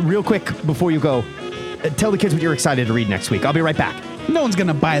 Real quick, before you go, tell the kids what you're excited to read next week. I'll be right back. No one's going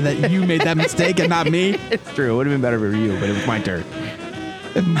to buy that you made that mistake and not me. It's true. It would have been better for you, but it was my turn.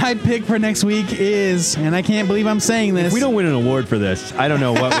 My pick for next week is, and I can't believe I'm saying this. If we don't win an award for this, I don't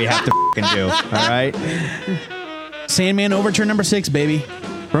know what we have to f***ing do, all right? Sandman Overture number 6, baby.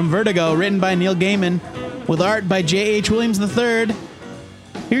 From Vertigo, written by Neil Gaiman, with art by J.H. Williams III.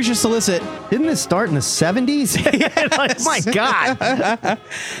 Here's your solicit. Didn't this start in the 70s? Oh my God.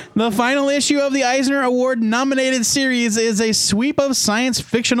 The final issue of the Eisner Award-nominated series is a sweep of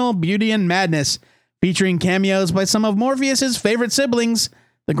science-fictional beauty and madness, featuring cameos by some of Morpheus's favorite siblings.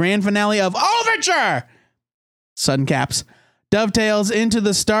 The grand finale of Overture, sudden caps, dovetails into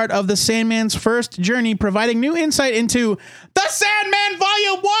the start of the Sandman's first journey, providing new insight into The Sandman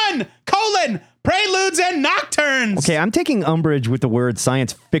Volume 1, Preludes and Nocturnes. Okay, I'm taking umbrage with the word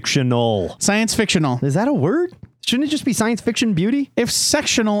science fictional. Science fictional. Is that a word? Shouldn't it just be science fiction beauty? If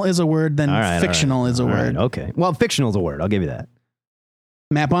sectional is a word, then fictional is a word. Okay. Well, fictional is a word. I'll give you that.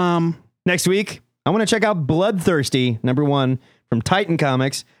 Matt Baum. Next week, I want to check out Bloodthirsty, number 1, from Titan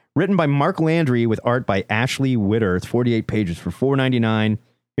Comics, written by Mark Landry with art by Ashley Witter. It's 48 pages for $4.99.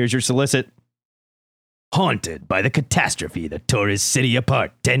 Here's your solicit. Haunted by the catastrophe that tore his city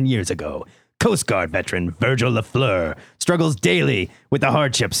apart 10 years ago, Coast Guard veteran Virgil Lafleur struggles daily with the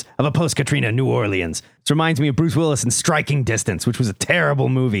hardships of a post-Katrina New Orleans. This reminds me of Bruce Willis in Striking Distance, which was a terrible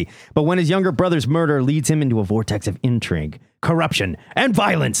movie. But when his younger brother's murder leads him into a vortex of intrigue, corruption, and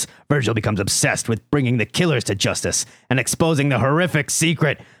violence, Virgil becomes obsessed with bringing the killers to justice and exposing the horrific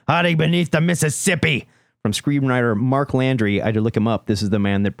secret hiding beneath the Mississippi. From screenwriter Mark Landry, I had to look him up. This is the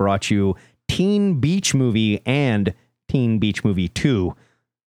man that brought you Teen Beach Movie and Teen Beach Movie 2.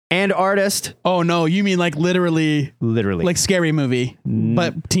 And artist. Oh, no, you mean like literally like Scary Movie,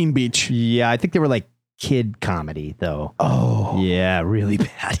 but Teen Beach. Yeah, I think they were like kid comedy, though. Oh. Yeah, really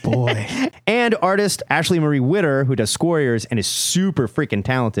bad. Boy. And artist Ashley Marie Witter, who does Squarriors and is super freaking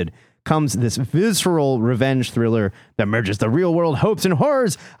talented, comes this visceral revenge thriller that merges the real-world hopes and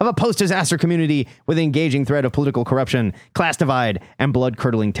horrors of a post-disaster community with an engaging thread of political corruption, class divide, and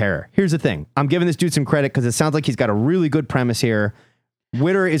blood-curdling terror. Here's the thing. I'm giving this dude some credit because it sounds like he's got a really good premise here.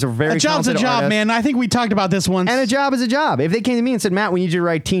 Witter is a very talented job's a job, artist. man. I think we talked about this once. And a job is a job. If they came to me and said, Matt, we need you to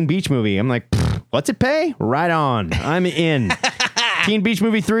write Teen Beach Movie, I'm like, what's it pay? Right on. I'm in. Teen Beach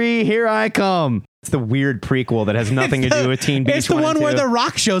Movie 3, here I come. It's the weird prequel that has nothing to do with Teen Beach. It's the one where The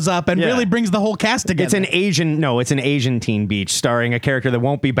Rock shows up and really brings the whole cast together. It's an Asian Teen Beach starring a character that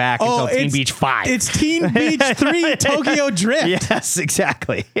won't be back until Teen Beach 5. It's Teen Beach 3 Tokyo Drift. Yes,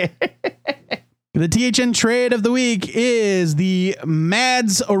 exactly. The THN trade of the week is the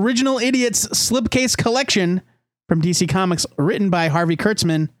Mads Original Idiots Slipcase Collection from DC Comics, written by Harvey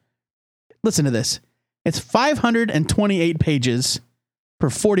Kurtzman. Listen to this. It's 528 pages for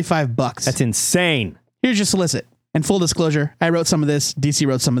 $45. That's insane. Here's your solicit. And full disclosure, I wrote some of this. DC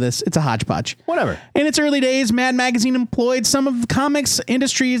wrote some of this. It's a hodgepodge. Whatever. In its early days, Mad Magazine employed some of the comics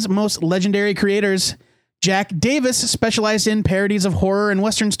industry's most legendary creators. Jack Davis specialized in parodies of horror and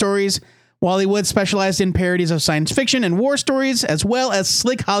Western stories. Wally Wood specialized in parodies of science fiction and war stories, as well as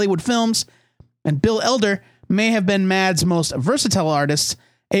slick Hollywood films. And Bill Elder may have been Mad's most versatile artist,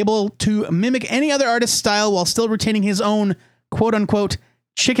 able to mimic any other artist's style while still retaining his own quote-unquote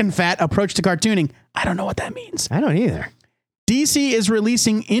chicken fat approach to cartooning. I don't know what that means. I don't either. DC is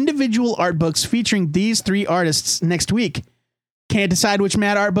releasing individual art books featuring these three artists next week. Can't decide which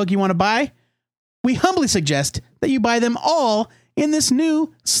Mad art book you want to buy? We humbly suggest that you buy them all in this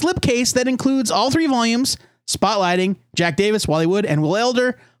new slipcase that includes all three volumes, spotlighting Jack Davis, Wally Wood, and Will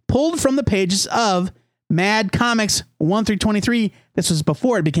Elder, pulled from the pages of Mad Comics 1 through 23. This was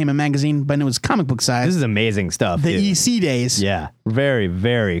before it became a magazine, but it was comic book size. This is amazing stuff. The EC days. Yeah. Very,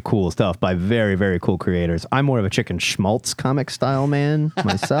 very cool stuff by very, very cool creators. I'm more of a Chicken Schmaltz comic style man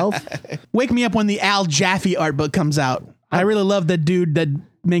myself. Wake me up when the Al Jaffe art book comes out. I really love the dude that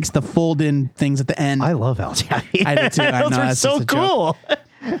makes the fold-in things at the end. I love Al Jaffe. I do too. I Those know, are that's so just a cool.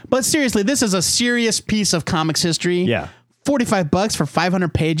 But seriously, this is a serious piece of comics history. Yeah. $45 for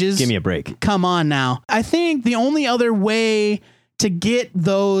 500 pages. Give me a break. Come on now. I think the only other way to get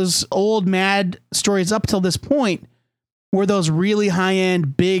those old Mad stories up till this point were those really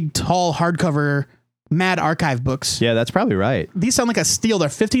high-end, big, tall, hardcover Mad archive books. Yeah, that's probably right. These sound like a steal. They're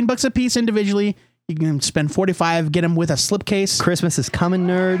 $15 a piece individually. You can spend $45, get them with a slipcase. Christmas is coming,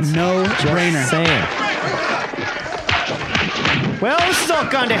 nerds. No brainer. Saying. Well, this is all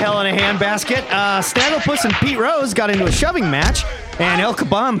gone to hell in a handbasket. Snagglepuss and Pete Rose got into a shoving match, and El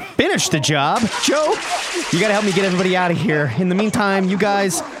Kabam finished the job. Joe, you got to help me get everybody out of here. In the meantime, you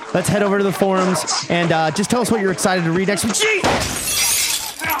guys, let's head over to the forums and just tell us what you're excited to read next week.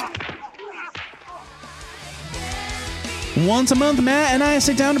 Once a month, Matt and I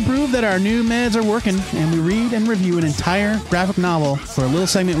sit down to prove that our new meds are working, and we read and review an entire graphic novel for a little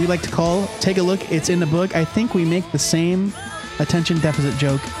segment we like to call Take a Look, It's in the Book. I think we make the same attention deficit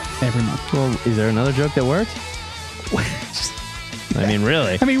joke every month. Well, is there another joke that works? I mean,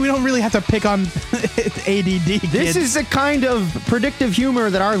 really? I mean, we don't really have to pick on ADD, kids. This is the kind of predictive humor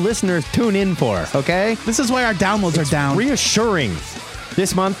that our listeners tune in for, okay? This is why our downloads are down. Reassuring.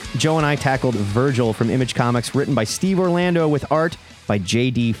 This month, Joe and I tackled Virgil from Image Comics, written by Steve Orlando with art by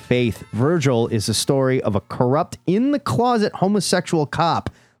J.D. Faith. Virgil is the story of a corrupt, in-the-closet homosexual cop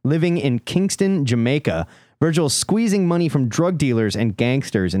living in Kingston, Jamaica. Virgil is squeezing money from drug dealers and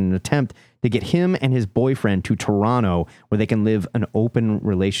gangsters in an attempt to get him and his boyfriend to Toronto, where they can live an open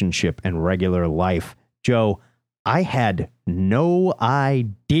relationship and regular life. Joe, I had no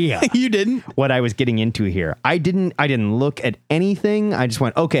idea. You didn't? What I was getting into here. I didn't look at anything. I just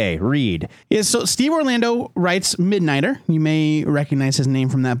went, okay, read. Yeah, so Steve Orlando writes Midnighter. You may recognize his name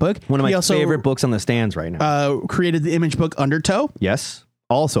from that book. One of my favorite books on the stands right now. Created the image book Undertow. Yes.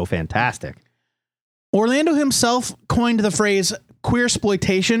 Also fantastic. Orlando himself coined the phrase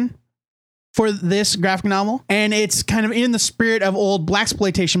queersploitation for this graphic novel, and it's kind of in the spirit of old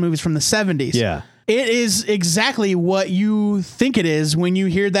blaxploitation movies from the 70s. Yeah. It is exactly what you think it is when you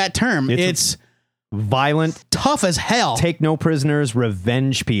hear that term. It's violent, tough as hell. take no prisoners,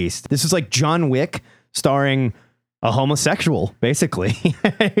 revenge piece. This is like John Wick starring a homosexual, basically.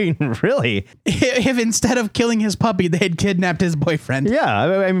 I mean, really. If instead of killing his puppy, they'd kidnapped his boyfriend. Yeah,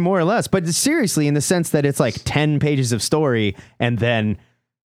 I mean, more or less. But seriously, in the sense that it's like 10 pages of story and then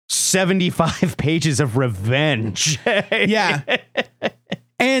 75 pages of revenge. Yeah.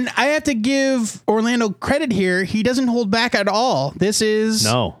 And I have to give Orlando credit here. He doesn't hold back at all. This is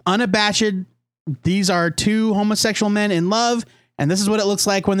unabashed. These are two homosexual men in love, and this is what it looks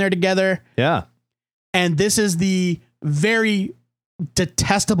like when they're together. Yeah. And this is the very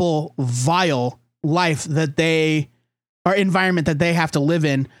detestable, vile life that environment that they have to live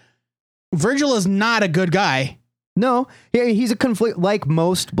in. Virgil is not a good guy. No, he's a conflict, like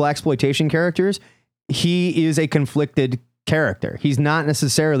most blaxploitation characters. He is a conflicted character. He's not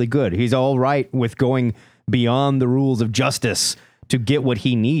necessarily good. He's all right with going beyond the rules of justice to get what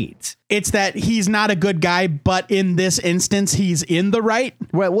he needs. It's that he's not a good guy, but in this instance, he's in the right.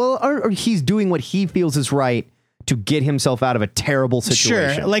 Right. Well, or he's doing what he feels is right to get himself out of a terrible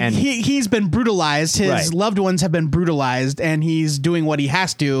situation. Sure. Like he's been brutalized. His loved ones have been brutalized, and he's doing what he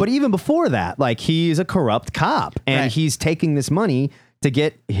has to. But even before that, like, he's a corrupt cop, and he's taking this money to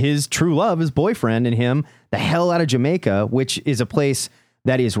get his true love, his boyfriend, and him the hell out of Jamaica, which is a place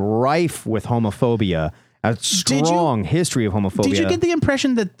that is rife with homophobia. A strong history of homophobia. Did you get the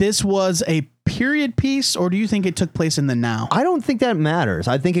impression that this was a period piece, or do you think it took place in the now? I don't think that matters.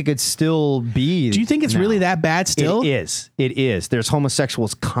 I think it could still be. Do you think it's really that bad still? It is. It is. There's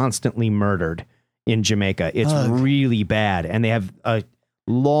homosexuals constantly murdered in Jamaica. It's really bad. And they have a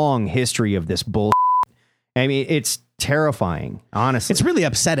long history of this bull. I mean, it's terrifying, honestly. It's really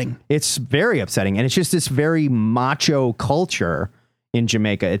upsetting. It's very upsetting. And it's just this very macho culture in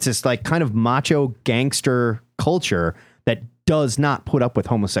Jamaica. It's this like kind of macho gangster culture that does not put up with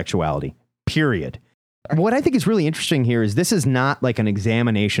homosexuality, period. What I think is really interesting here is this is not like an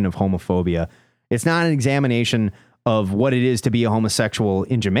examination of homophobia. It's not an examination of what it is to be a homosexual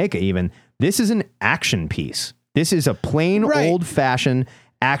in Jamaica even. This is an action piece. This is a plain old-fashioned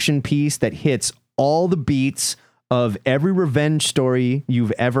action piece that hits all the beats of every revenge story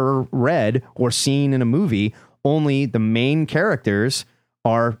you've ever read or seen in a movie. Only the main characters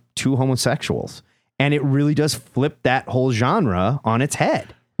are two homosexuals. And it really does flip that whole genre on its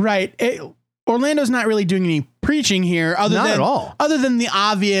head. Right. Orlando's not really doing any preaching here at all. Other than the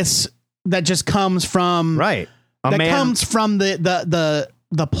obvious that just comes from comes from the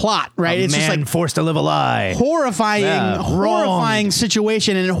plot, right? It's just like forced to live a lie. Horrifying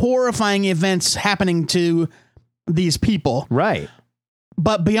situation and horrifying events happening to these people. Right.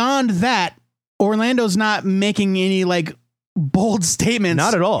 But beyond that, Orlando's not making any like bold statements.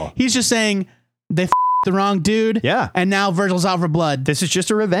 Not at all. He's just saying they the wrong dude. Yeah. And now Virgil's out for blood. This is just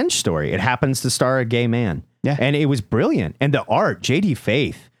a revenge story. It happens to star a gay man. Yeah. And it was brilliant. And the art, J.D.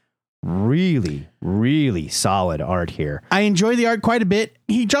 Faith, really, really solid art here. I enjoy the art quite a bit.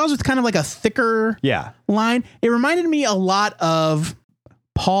 He draws with kind of like a thicker line. It reminded me a lot of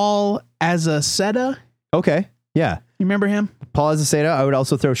Paul Azaceta. Okay. Yeah. You remember him? Paul Azaceta. I would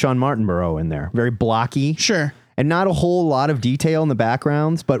also throw Sean Martinborough in there. Very blocky. Sure. And not a whole lot of detail in the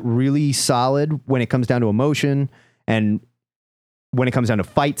backgrounds, but really solid when it comes down to emotion and when it comes down to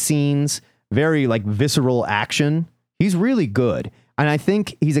fight scenes. Very like visceral action. He's really good. And I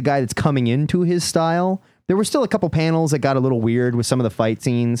think he's a guy that's coming into his style. There were still a couple panels that got a little weird with some of the fight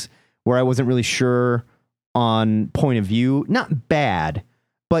scenes where I wasn't really sure on point of view. Not bad,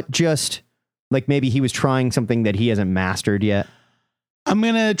 but just like maybe he was trying something that he hasn't mastered yet. I'm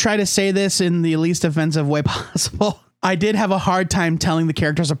going to try to say this in the least offensive way possible. I did have a hard time telling the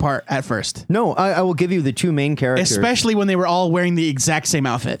characters apart at first. No, I will give you the two main characters. Especially when they were all wearing the exact same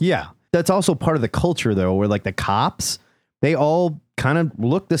outfit. Yeah. That's also part of the culture, though, where like the cops, they all kind of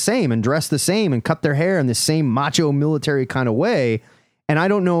look the same and dress the same and cut their hair in the same macho military kind of way. And I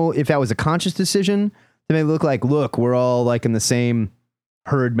don't know if that was a conscious decision to make it look like, look, we're all like in the same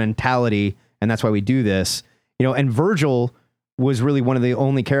herd mentality. And that's why we do this, you know, and Virgil was really one of the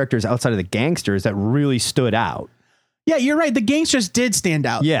only characters outside of the gangsters that really stood out. Yeah, you're right. The gangsters did stand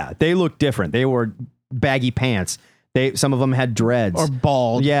out. Yeah, they looked different. They wore baggy pants. Some of them had dreads. Or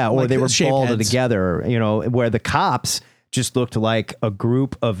bald. Yeah, or like they were balded heads together, you know, where the cops just looked like a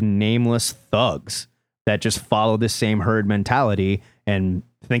group of nameless thugs that just follow this same herd mentality and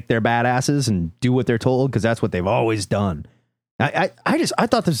think they're badasses and do what they're told because that's what they've always done. I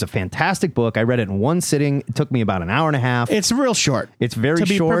thought this was a fantastic book. I read it in one sitting. It took me about an hour and a half. It's real short. It's very short.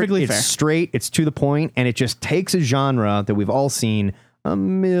 To be perfectly it's fair. straight. It's to the point, and it just takes a genre that we've all seen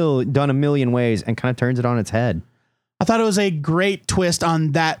done a million ways and kind of turns it on its head. I thought it was a great twist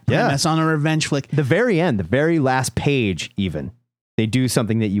on that premise, on a revenge flick. The very end, the very last page, even, they do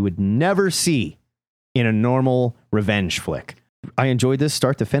something that you would never see in a normal revenge flick. I enjoyed this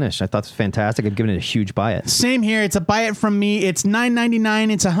start to finish. I thought it was fantastic. I've given it a huge buy it. Same here. It's a buy it from me. It's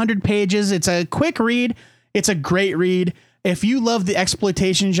 $9.99. It's 100 pages. It's a quick read. It's a great read. If you love the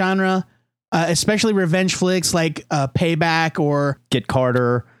exploitation genre, especially revenge flicks like Payback or Get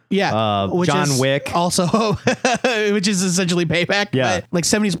Carter. Yeah, John Wick. Also, which is essentially Payback. Yeah. Like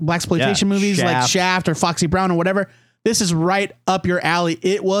 70s blaxploitation movies like Shaft or Foxy Brown or whatever. This is right up your alley.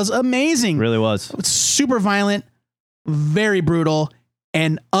 It was amazing. Really was. It's super violent, very brutal,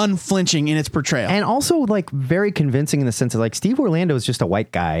 and unflinching in its portrayal. And also like very convincing in the sense of like Steve Orlando is just a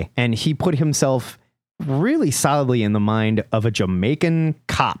white guy and he put himself really solidly in the mind of a Jamaican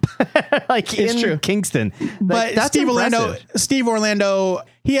cop like it's in true. Kingston. But that's Steve Orlando,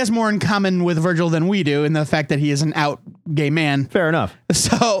 he has more in common with Virgil than we do in the fact that he is an out gay man. Fair enough.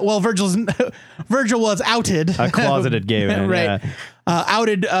 So, well, Virgil was outed. A closeted gay man. Right. Yeah.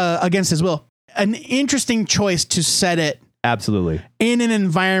 Outed against his will. An interesting choice to set it Absolutely. in an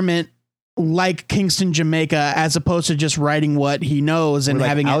environment like Kingston, Jamaica, as opposed to just writing what he knows and We're like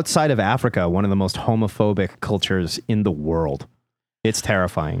having outside of Africa, one of the most homophobic cultures in the world. It's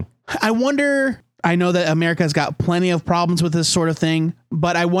terrifying. I wonder, I know that America's got plenty of problems with this sort of thing,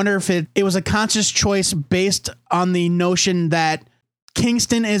 but I wonder if it was a conscious choice based on the notion that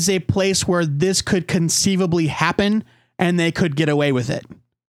Kingston is a place where this could conceivably happen and they could get away with it.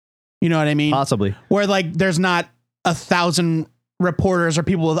 You know what I mean? Possibly. Where like there's not 1,000 reporters or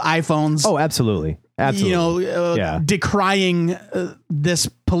people with iPhones. Oh, absolutely. Absolutely. You know, decrying this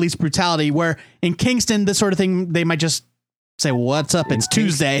police brutality, where in Kingston, this sort of thing, they might just say, what's up? It's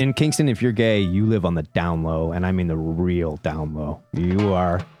Tuesday. In Kingston, if you're gay, you live on the down low, and I mean the real down low. You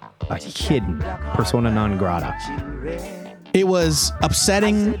are a hidden persona non grata. It was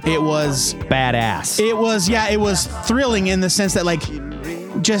upsetting. It was badass. It was thrilling in the sense that like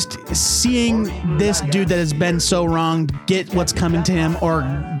just seeing this dude that has been so wronged get what's coming to him or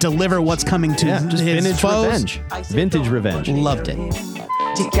deliver what's coming to just his vintage foes. revenge. Vintage revenge. Loved it.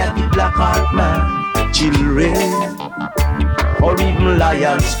 Take out the black heart man, children, or even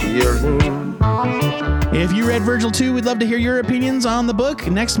lions fearing. If you read Virgil 2, we'd love to hear your opinions on the book.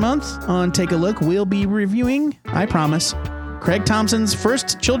 Next month on Take a Look, we'll be reviewing, I promise, Craig Thompson's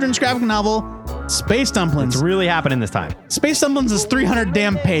first children's graphic novel, Space Dumplings. It's really happening this time. Space Dumplings is 300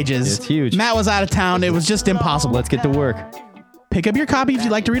 damn pages. It's huge. Matt was out of town. It was just impossible. Let's get to work. Pick up your copy if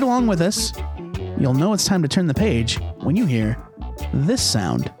you'd like to read along with us. You'll know it's time to turn the page when you hear this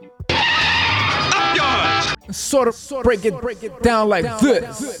sound. Sort of break it down like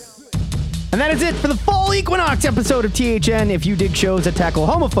this. And that is it for the Fall Equinox episode of THN. If you dig shows that tackle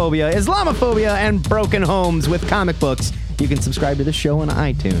homophobia, Islamophobia, and broken homes with comic books, you can subscribe to the show on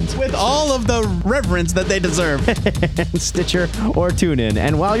iTunes. With all of the reverence that they deserve. Stitcher or TuneIn.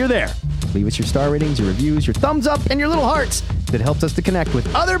 And while you're there, leave us your star ratings, your reviews, your thumbs up, and your little hearts. That helps us to connect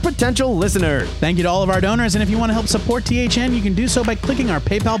with other potential listeners. Thank you to all of our donors. And if you want to help support THN, you can do so by clicking our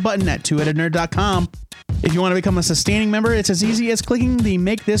PayPal button at twoheadednerd.com. If you want to become a sustaining member, it's as easy as clicking the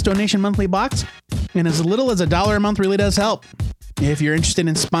Make This Donation Monthly box, and as little as $1 a month really does help. If you're interested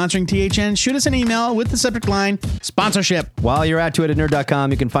in sponsoring THN, shoot us an email with the subject line, sponsorship. While you're at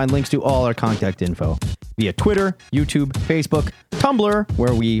twoheadednerd.com, you can find links to all our contact info via Twitter, YouTube, Facebook, Tumblr,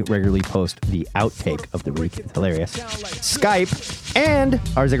 where we regularly post the outtake of the week. It's hilarious. Skype, and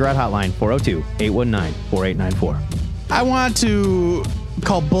our Ziggurat hotline, 402-819-4894. I want to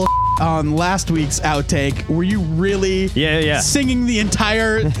call bull on last week's outtake. Were you really singing the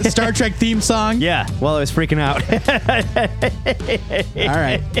entire Star Trek theme song? Yeah, well, I was freaking out. All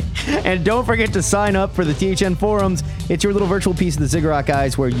right. And don't forget to sign up for the THN forums. It's your little virtual piece of the Ziggurat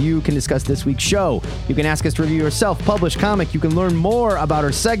guys where you can discuss this week's show. You can ask us to review your self-published comic. You can learn more about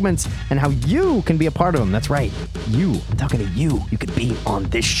our segments and how you can be a part of them. That's right. You. I'm talking to you. You could be on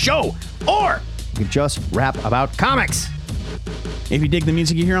this show. Or you can just rap about comics. If you dig the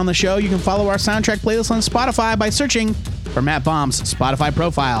music you hear on the show, you can follow our soundtrack playlist on Spotify by searching for Matt Baum's Spotify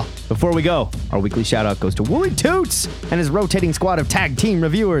profile. Before we go, our weekly shout-out goes to Wooly Toots and his rotating squad of tag team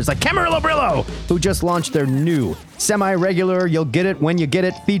reviewers like Camarillo Brillo, who just launched their new semi-regular You'll Get It When You Get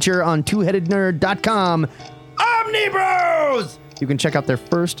It feature on twoheadednerd.com. Omnibros! You can check out their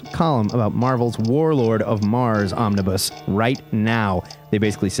first column about Marvel's Warlord of Mars omnibus right now. They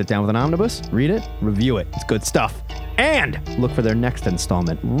basically sit down with an omnibus, read it, review it. It's good stuff. And look for their next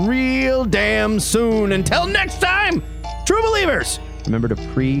installment real damn soon. Until next time, true believers, remember to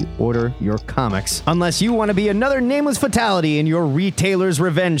pre-order your comics. Unless you want to be another nameless fatality in your retailer's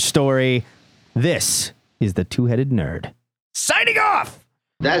revenge story, this is the Two-Headed Nerd. Signing off!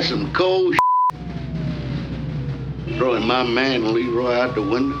 That's some cold throwing my man Leroy out the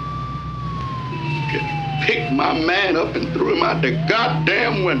window. Just picked my man up and threw him out the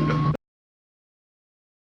goddamn window.